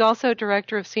 And he's also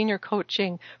director of senior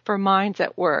coaching for Minds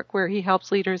at Work, where he helps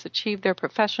leaders achieve their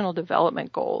professional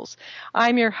development goals.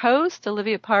 I'm your host,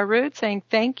 Olivia Parr-Rud, saying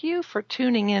thank you for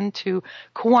tuning in to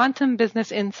Quantum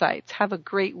Business Insights. Have a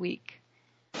great week.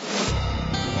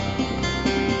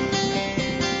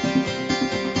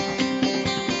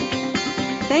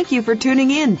 Thank you for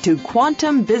tuning in to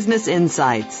Quantum Business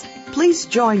Insights. Please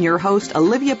join your host,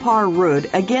 Olivia Parr-Rud,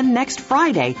 again next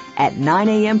Friday at 9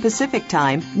 a.m. Pacific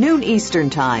Time, noon Eastern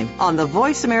Time on the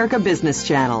Voice America Business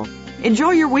Channel.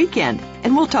 Enjoy your weekend,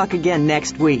 and we'll talk again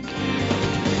next week.